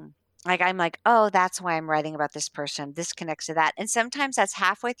doing. Like, I'm like, oh, that's why I'm writing about this person. This connects to that. And sometimes that's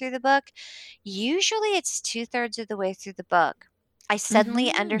halfway through the book. Usually it's 2/3 of the way through the book. I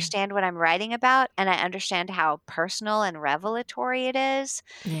suddenly understand what I'm writing about, and I understand how personal and revelatory it is.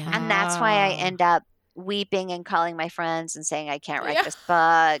 Yeah. And that's why I end up weeping and calling my friends and saying I can't write this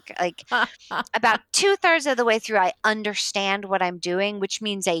book. Like about 2/3 of the way through, I understand what I'm doing, which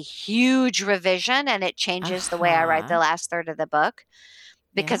means a huge revision, and it changes the way I write the last third of the book,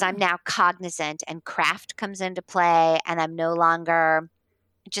 because I'm now cognizant and craft comes into play, and I'm no longer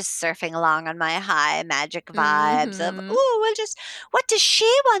just surfing along on my high magic vibes of, what does she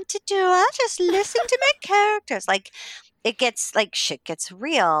want to do? I'll just listen to my characters. Like, it gets like shit gets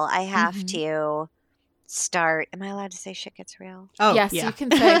real. I have to start. Am I allowed to say shit gets real? Oh, yes, you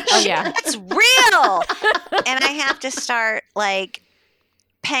can say. Oh, yeah, it's real. And I have to start like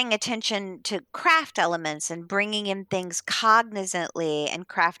paying attention to craft elements and bringing in things cognizantly and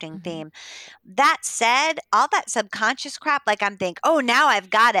crafting theme. That said, all that subconscious crap, like I'm thinking, oh, now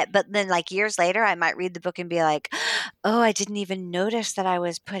I've got it. But then like years later, I might read the book and be like, oh, I didn't even notice that I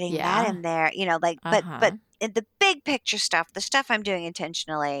was putting that in there. Like, but in the big picture stuff, the stuff I'm doing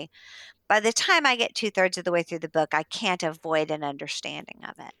intentionally, by the time I get 2/3 of the way through the book, I can't avoid an understanding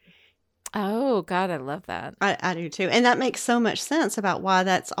of it. Oh, God, I love that. I do too. And that makes so much sense about why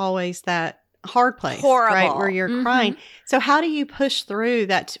that's always that hard place, horrible, right? Where you're crying. So how do you push through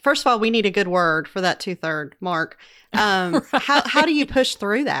that? First of all, we need a good word for that 2/3 mark. How do you push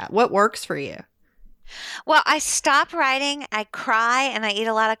through that? What works for you? Well, I stop writing, I cry, and I eat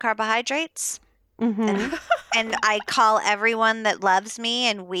a lot of carbohydrates. And I call everyone that loves me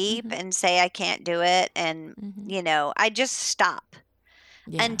and weep and say I can't do it. And, I just stop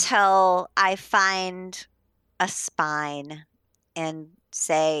until I find a spine and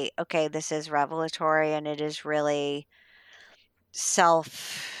say, okay, this is revelatory, and it is really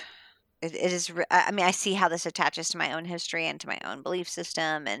I see how this attaches to my own history and to my own belief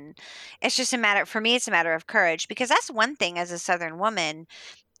system. And it's just for me, it's a matter of courage, because that's one thing as a Southern woman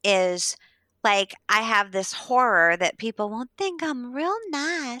is, like, I have this horror that people won't think I'm real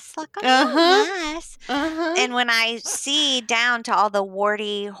nice. Like, I'm real nice. And and when I see down to all the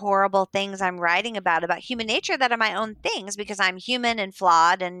warty, horrible things I'm writing about human nature that are my own things, because I'm human and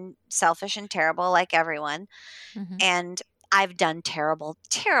flawed and selfish and terrible like everyone. Mm-hmm. And I've done terrible,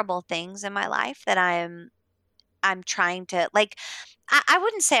 terrible things in my life that I'm trying to, like, I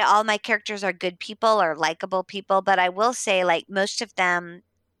wouldn't say all my characters are good people or likable people, but I will say, like, most of them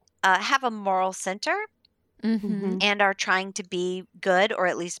have a moral center. Mm-hmm. And are trying to be good or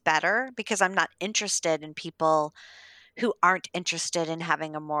at least better, because I'm not interested in people who aren't interested in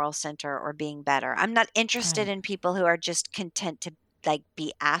having a moral center or being better. I'm not interested in people who are just content to like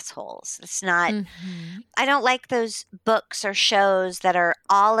be assholes. It's not, I don't like those books or shows that are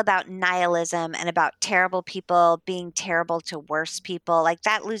all about nihilism and about terrible people being terrible to worse people. Like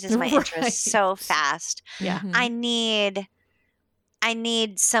that loses my interest so fast. Yeah. I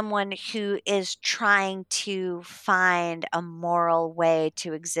need someone who is trying to find a moral way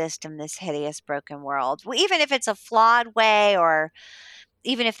to exist in this hideous, broken world. Even if it's a flawed way, or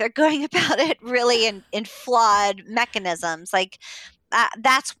even if they're going about it really in flawed mechanisms, like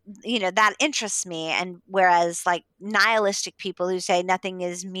that's, that interests me. And whereas like nihilistic people who say nothing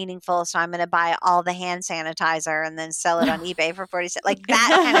is meaningful, so I'm going to buy all the hand sanitizer and then sell it on eBay for 40 cents, like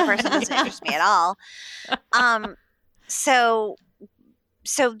that kind of person doesn't interest me at all. So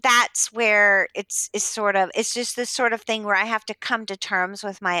that's where it's just this sort of thing where I have to come to terms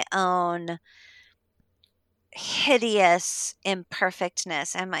with my own hideous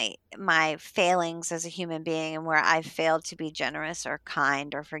imperfectness and my failings as a human being, and where I've failed to be generous or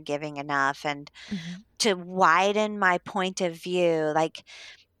kind or forgiving enough, and to widen my point of view. Like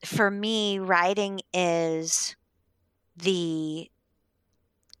for me, writing is the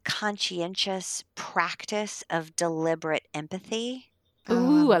conscientious practice of deliberate empathy.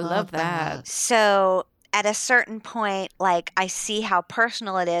 Ooh, I love that. So at a certain point, like I see how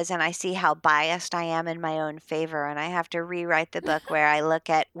personal it is, and I see how biased I am in my own favor, and I have to rewrite the book where I look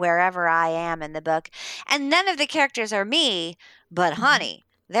at wherever I am in the book, and none of the characters are me, but honey,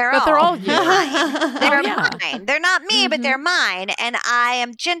 they're all you. Mine. They're mine. They're not me, but they're mine, and I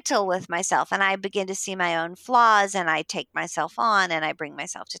am gentle with myself, and I begin to see my own flaws, and I take myself on, and I bring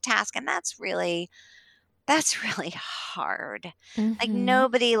myself to task, and that's really hard. Like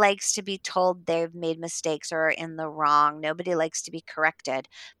nobody likes to be told they've made mistakes or are in the wrong. Nobody likes to be corrected,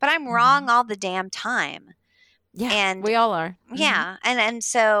 but I'm wrong all the damn time. Yeah, and we all are. Yeah, and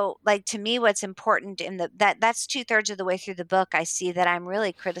so like to me, what's important in that's 2/3 of the way through the book. I see that I'm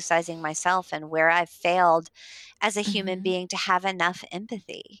really criticizing myself and where I've failed as a human being to have enough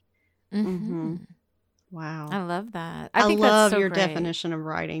empathy. Wow, I love that. I think love that's so your great. definition of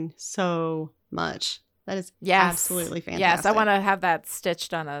writing so much. That is absolutely fantastic. Yes, I want to have that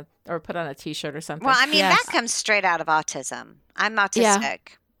stitched on or put on a T-shirt or something. Well, I mean, that comes straight out of autism. I'm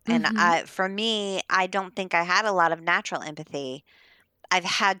autistic. And for me, I don't think I had a lot of natural empathy. I've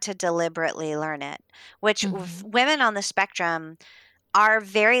had to deliberately learn it, which women on the spectrum are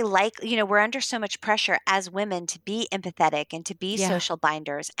very we're under so much pressure as women to be empathetic and to be social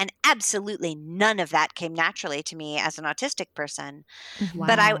binders. And absolutely none of that came naturally to me as an autistic person.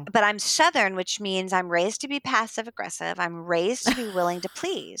 Wow. But I'm Southern, which means I'm raised to be passive aggressive. I'm raised to be willing to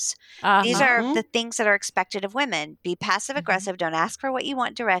please. These are the things that are expected of women. Be passive aggressive. Don't ask for what you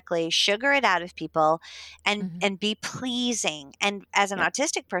want directly. Sugar it out of people and be pleasing. And as an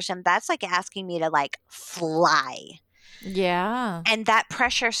autistic person, that's like asking me to like fly. Yeah. And that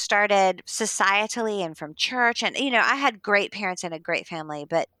pressure started societally and from church. And, I had great parents and a great family,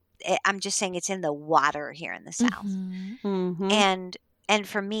 but I'm just saying it's in the water here in the South. And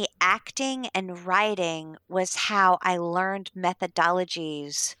for me, acting and writing was how I learned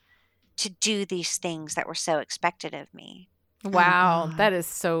methodologies to do these things that were so expected of me. Wow. That is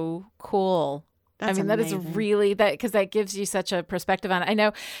so cool. That's that is really because that gives you such a perspective on it. I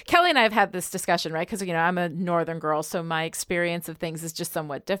know Kelly and I have had this discussion, right? Because, I'm a Northern girl, so my experience of things is just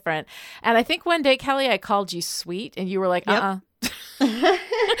somewhat different. And I think one day, Kelly, I called you sweet and you were like, because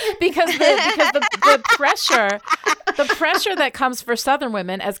the pressure that comes for Southern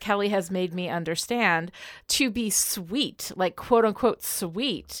women, as Kelly has made me understand, to be sweet, like quote unquote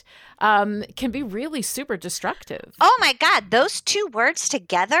sweet, can be really super destructive. Oh my God, those two words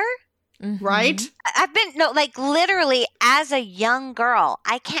together. Right? I've been literally as a young girl,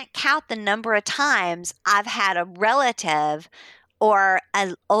 I can't count the number of times I've had a relative or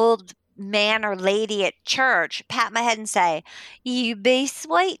an old man or lady at church pat my head and say, "You be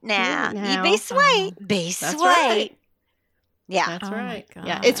sweet now. You be sweet. Be sweet." Right. Yeah. That's right.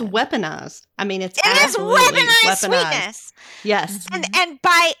 Yeah. It's weaponized. I mean, it is weaponized sweetness. Yes. And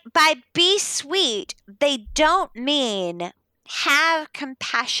by be sweet, they don't mean have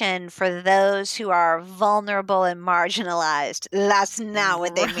compassion for those who are vulnerable and marginalized. That's not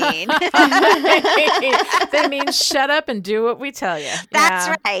what they mean. They mean shut up and do what we tell you.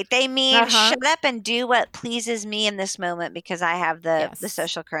 That's right. They mean shut up and do what pleases me in this moment because I have the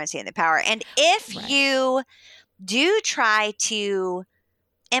social currency and the power. And if you do try to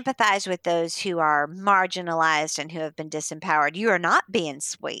empathize with those who are marginalized and who have been disempowered, you are not being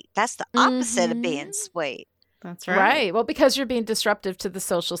sweet. That's the opposite of being sweet. That's right. Right. Well, because you're being disruptive to the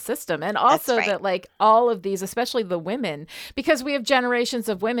social system. And also that like all of these, especially the women, because we have generations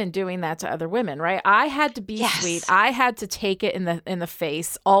of women doing that to other women, right? I had to be sweet. I had to take it in the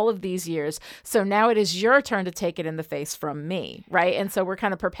face all of these years. So now it is your turn to take it in the face from me, right? And so we're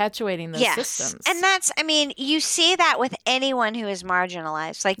kind of perpetuating those systems. And that's, I mean, you see that with anyone who is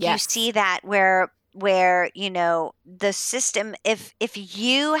marginalized. Like you see that where, you know, the system, if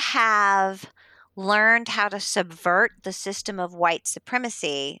you have learned how to subvert the system of white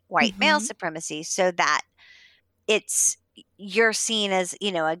supremacy, white male supremacy, so that you're seen as,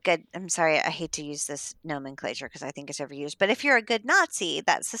 you know, a good, I'm sorry, I hate to use this nomenclature because I think it's overused, but if you're a good Nazi,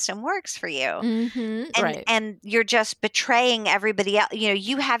 that system works for you. And you're just betraying everybody else. You know,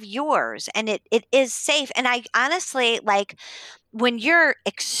 you have yours and it is safe. And I honestly, like, when you're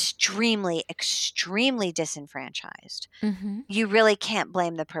extremely, extremely disenfranchised, you really can't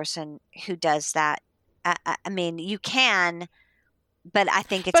blame the person who does that. I mean, you can, but I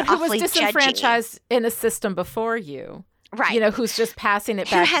think it's awfully judgy. But who was disenfranchised in a system before you. Right. You know, who's just passing it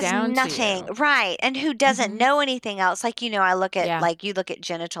back down nothing, to you. right. And who doesn't know anything else. Like, you know, I look at, like, you look at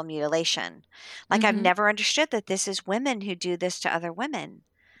genital mutilation. Like, I've never understood that this is women who do this to other women.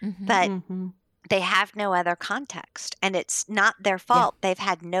 But they have no other context. And it's not their fault. They've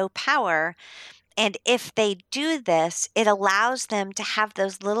had no power. And if they do this, it allows them to have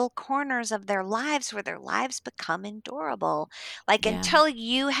those little corners of their lives where their lives become endurable. Like, until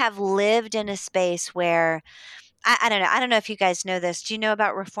you have lived in a space where, I don't know. I don't know if you guys know this. Do you know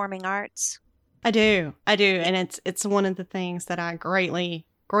about reforming arts? I do. And it's one of the things that I greatly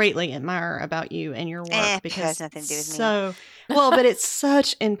admire about you and your work because it has nothing to do with me. Well, but it's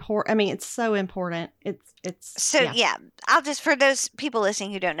such important. I mean, it's so important. I'll just, for those people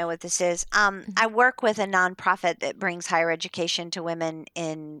listening who don't know what this is, I work with a nonprofit that brings higher education to women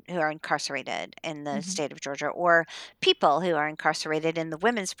who are incarcerated in the state of Georgia, or people who are incarcerated in the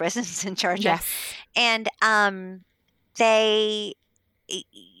women's prisons in Georgia. And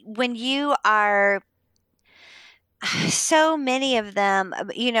when you are, so many of them,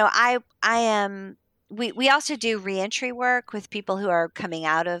 you know, we also do reentry work with people who are coming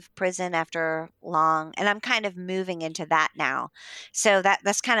out of prison after long, and I'm kind of moving into that now. So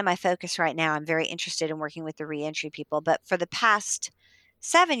that's kind of my focus right now. I'm very interested in working with the reentry people, but for the past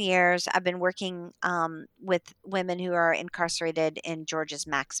 7 years, I've been working with women who are incarcerated in Georgia's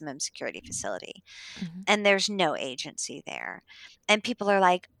maximum security facility, and there's no agency there. And people are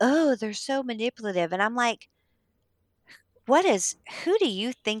like, oh, they're so manipulative. And I'm like, who do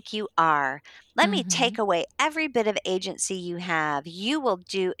you think you are? Let me take away every bit of agency you have. You will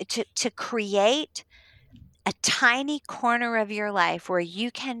do to create a tiny corner of your life where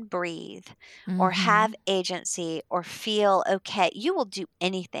you can breathe or have agency or feel okay. You will do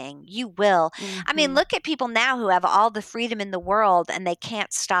anything. You will. I mean, look at people now who have all the freedom in the world and they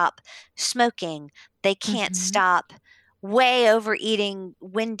can't stop smoking. They can't stop way overeating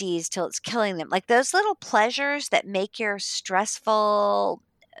Wendy's till it's killing them. Like those little pleasures that make your stressful,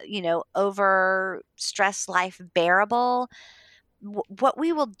 you know, over stress life bearable. What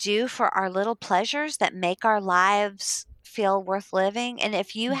we will do for our little pleasures that make our lives feel worth living. And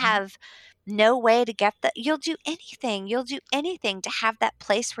if you have no way to get that, you'll do anything. You'll do anything to have that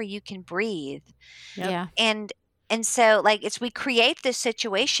place where you can breathe. Yeah. And so like we create this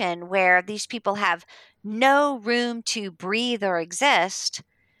situation where these people have no room to breathe or exist,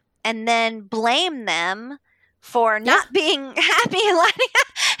 and then blame them for not being happy and letting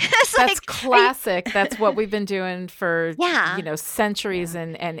That's classic. That's what we've been doing for you know, centuries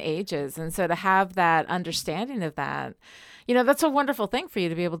and ages. And so to have that understanding of that, you know, that's a wonderful thing for you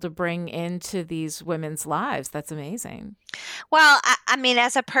to be able to bring into these women's lives. That's amazing. Well, I mean,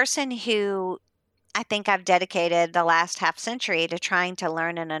 as a person who I think I've dedicated the last half century to trying to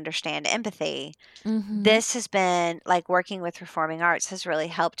learn and understand empathy, this has been like working with reforming arts has really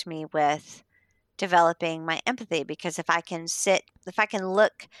helped me with developing my empathy, because if I can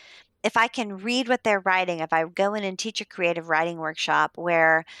read what they're writing, if I go in and teach a creative writing workshop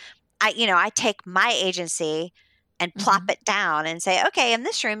where I take my agency and plop it down and say, okay, in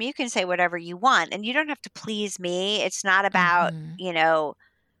this room, you can say whatever you want and you don't have to please me. It's not about, you know,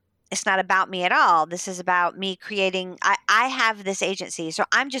 it's not about me at all. This is about me creating, I have this agency. So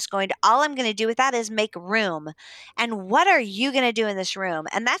all I'm going to do with that is make room. And what are you going to do in this room?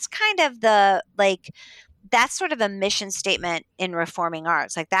 And that's kind of that's sort of a mission statement in reforming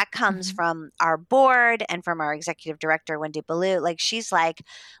arts. Like that comes from our board and from our executive director, Wendy Ballou. Like she's like,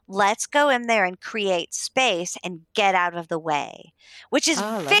 let's go in there and create space and get out of the way, which is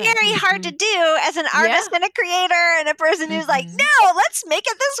very hard to do as an artist and a creator and a person who's like, no, let's make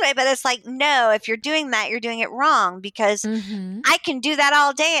it this way. But it's like, no, if you're doing that, you're doing it wrong, because I can do that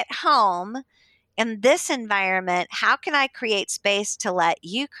all day at home. In this environment, how can I create space to let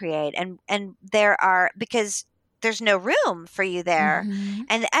you create? And because there's no room for you there.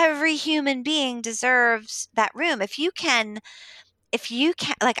 And every human being deserves that room. If you can,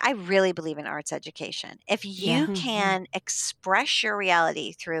 like, I really believe in arts education. If you can express your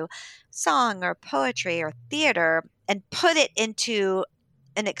reality through song or poetry or theater and put it into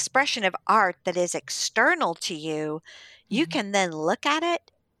an expression of art that is external to you, you can then look at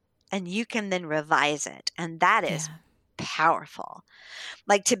it and you can then revise it. And that is powerful.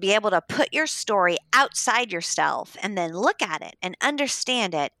 Like to be able to put your story outside yourself and then look at it and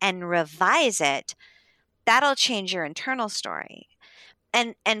understand it and revise it, that'll change your internal story.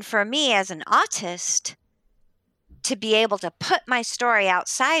 And for me as an autist, to be able to put my story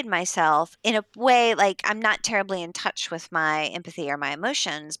outside myself in a way, like I'm not terribly in touch with my empathy or my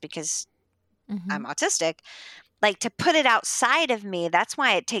emotions because I'm autistic. Like to put it outside of me, that's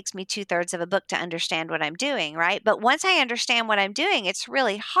why it takes me 2/3 of a book to understand what I'm doing, right? But once I understand what I'm doing, it's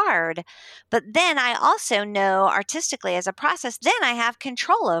really hard. But then I also know artistically as a process, then I have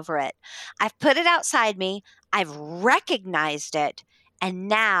control over it. I've put it outside me, I've recognized it, and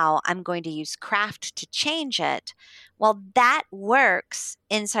now I'm going to use craft to change it. Well, that works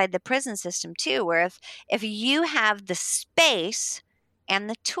inside the prison system too, where if you have the space and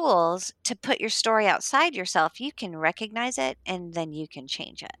the tools to put your story outside yourself, you can recognize it and then you can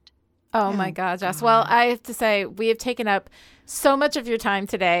change it. Oh my God, Jess. Well, I have to say, we have taken up so much of your time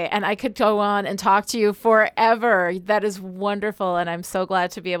today, and I could go on and talk to you forever. That is wonderful, and I'm so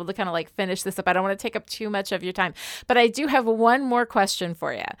glad to be able to kind of like finish this up. I don't want to take up too much of your time, but I do have one more question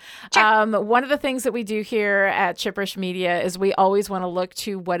for you. Sure. One of the things that we do here at Chipperish Media is we always want to look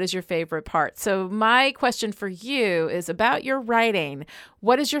to what is your favorite part. So my question for you is about your writing.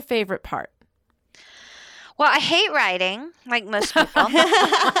 What is your favorite part? Well, I hate writing, like most people.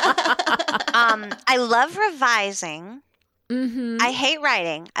 I love revising. I hate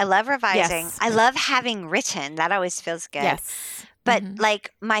writing. I love revising. Yes. I love having written. That always feels good. Yes. But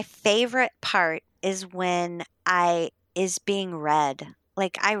like my favorite part is when is being read.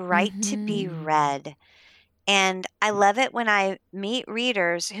 Like I write to be read. And I love it when I meet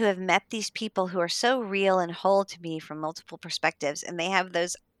readers who have met these people who are so real and whole to me from multiple perspectives, and they have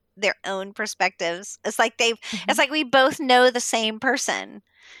their own perspectives. It's like it's like we both know the same person.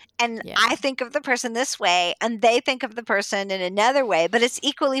 And I think of the person this way and they think of the person in another way, but it's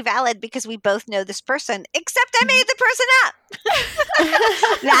equally valid because we both know this person, except I made the person up.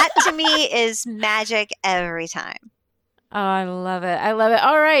 That to me is magic every time. Oh, I love it. I love it.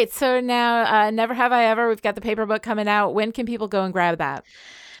 All right. So now Never Have I Ever, we've got the paper book coming out. When can people go and grab that?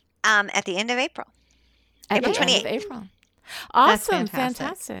 At the end of April. April 28th. April. Awesome.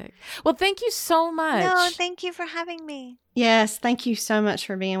 Fantastic. Well, thank you so much. No, thank you for having me. Yes, thank you so much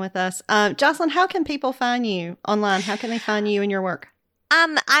for being with us. Jocelyn, how can people find you online? How can they find you and your work?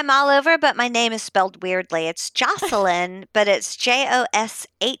 I'm all over, but my name is spelled weirdly. It's Jocelyn, but it's Joshilyn.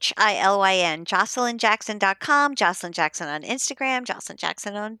 JocelynJackson.com, Jocelyn Jackson on Instagram, Jocelyn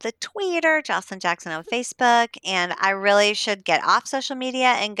Jackson on the Twitter, Jocelyn Jackson on Facebook. And I really should get off social media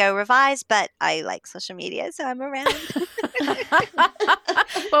and go revise, but I like social media, so I'm around.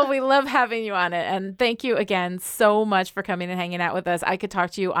 Well, we love having you on it. And thank you again so much for coming and hanging out with us. I could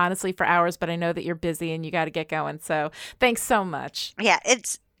talk to you honestly for hours, but I know that you're busy and you got to get going. So thanks so much. Yeah.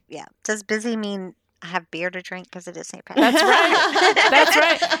 Does busy mean I have beer to drink because it is St. Patrick's? That's right. That's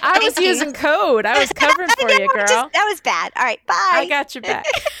right. I was using code. I was covering for you, girl. That was bad. All right. Bye. I got your back.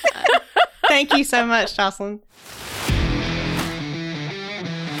 Thank you so much, Jocelyn.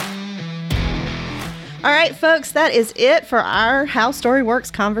 All right, folks, that is it for our How Story Works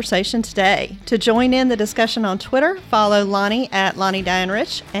conversation today. To join in the discussion on Twitter, follow Lonnie at Lonnie Diane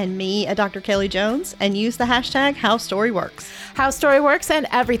Rich and me at Dr. Kelly Jones, and use the hashtag How Story Works. How Story Works and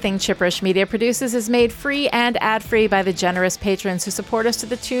everything Chipperish Media produces is made free and ad-free by the generous patrons who support us to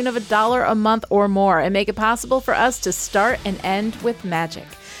the tune of $1 a month or more and make it possible for us to start and end with magic.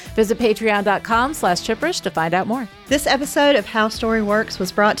 Visit patreon.com/chipperish to find out more. This episode of How Story Works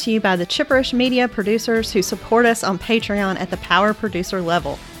was brought to you by the Chipperish Media producers who support us on Patreon at the Power Producer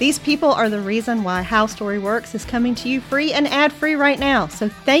level. These people are the reason why How Story Works is coming to you free and ad-free right now. So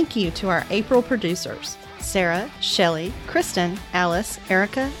thank you to our April producers, Sarah, Shelley, Kristen, Alice,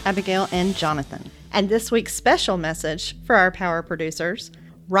 Erica, Abigail, and Jonathan. And this week's special message for our Power producers: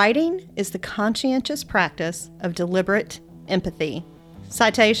 writing is the conscientious practice of deliberate empathy.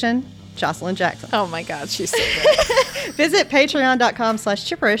 Citation, Jocelyn Jackson. Oh my God, she's so good. Visit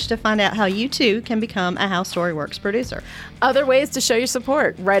patreon.com/chipperish to find out how you too can become a How Story Works producer. Other ways to show your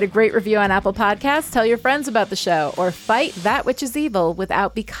support: write a great review on Apple Podcasts, tell your friends about the show, or fight that which is evil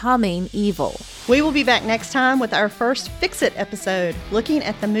without becoming evil. We will be back next time with our first Fix It episode, looking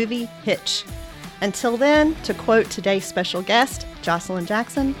at the movie Hitch. Until then, to quote today's special guest, Jocelyn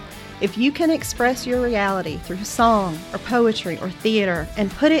Jackson, if you can express your reality through song or poetry or theater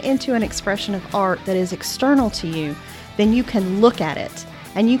and put it into an expression of art that is external to you, then you can look at it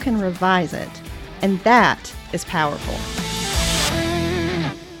and you can revise it. And that is powerful.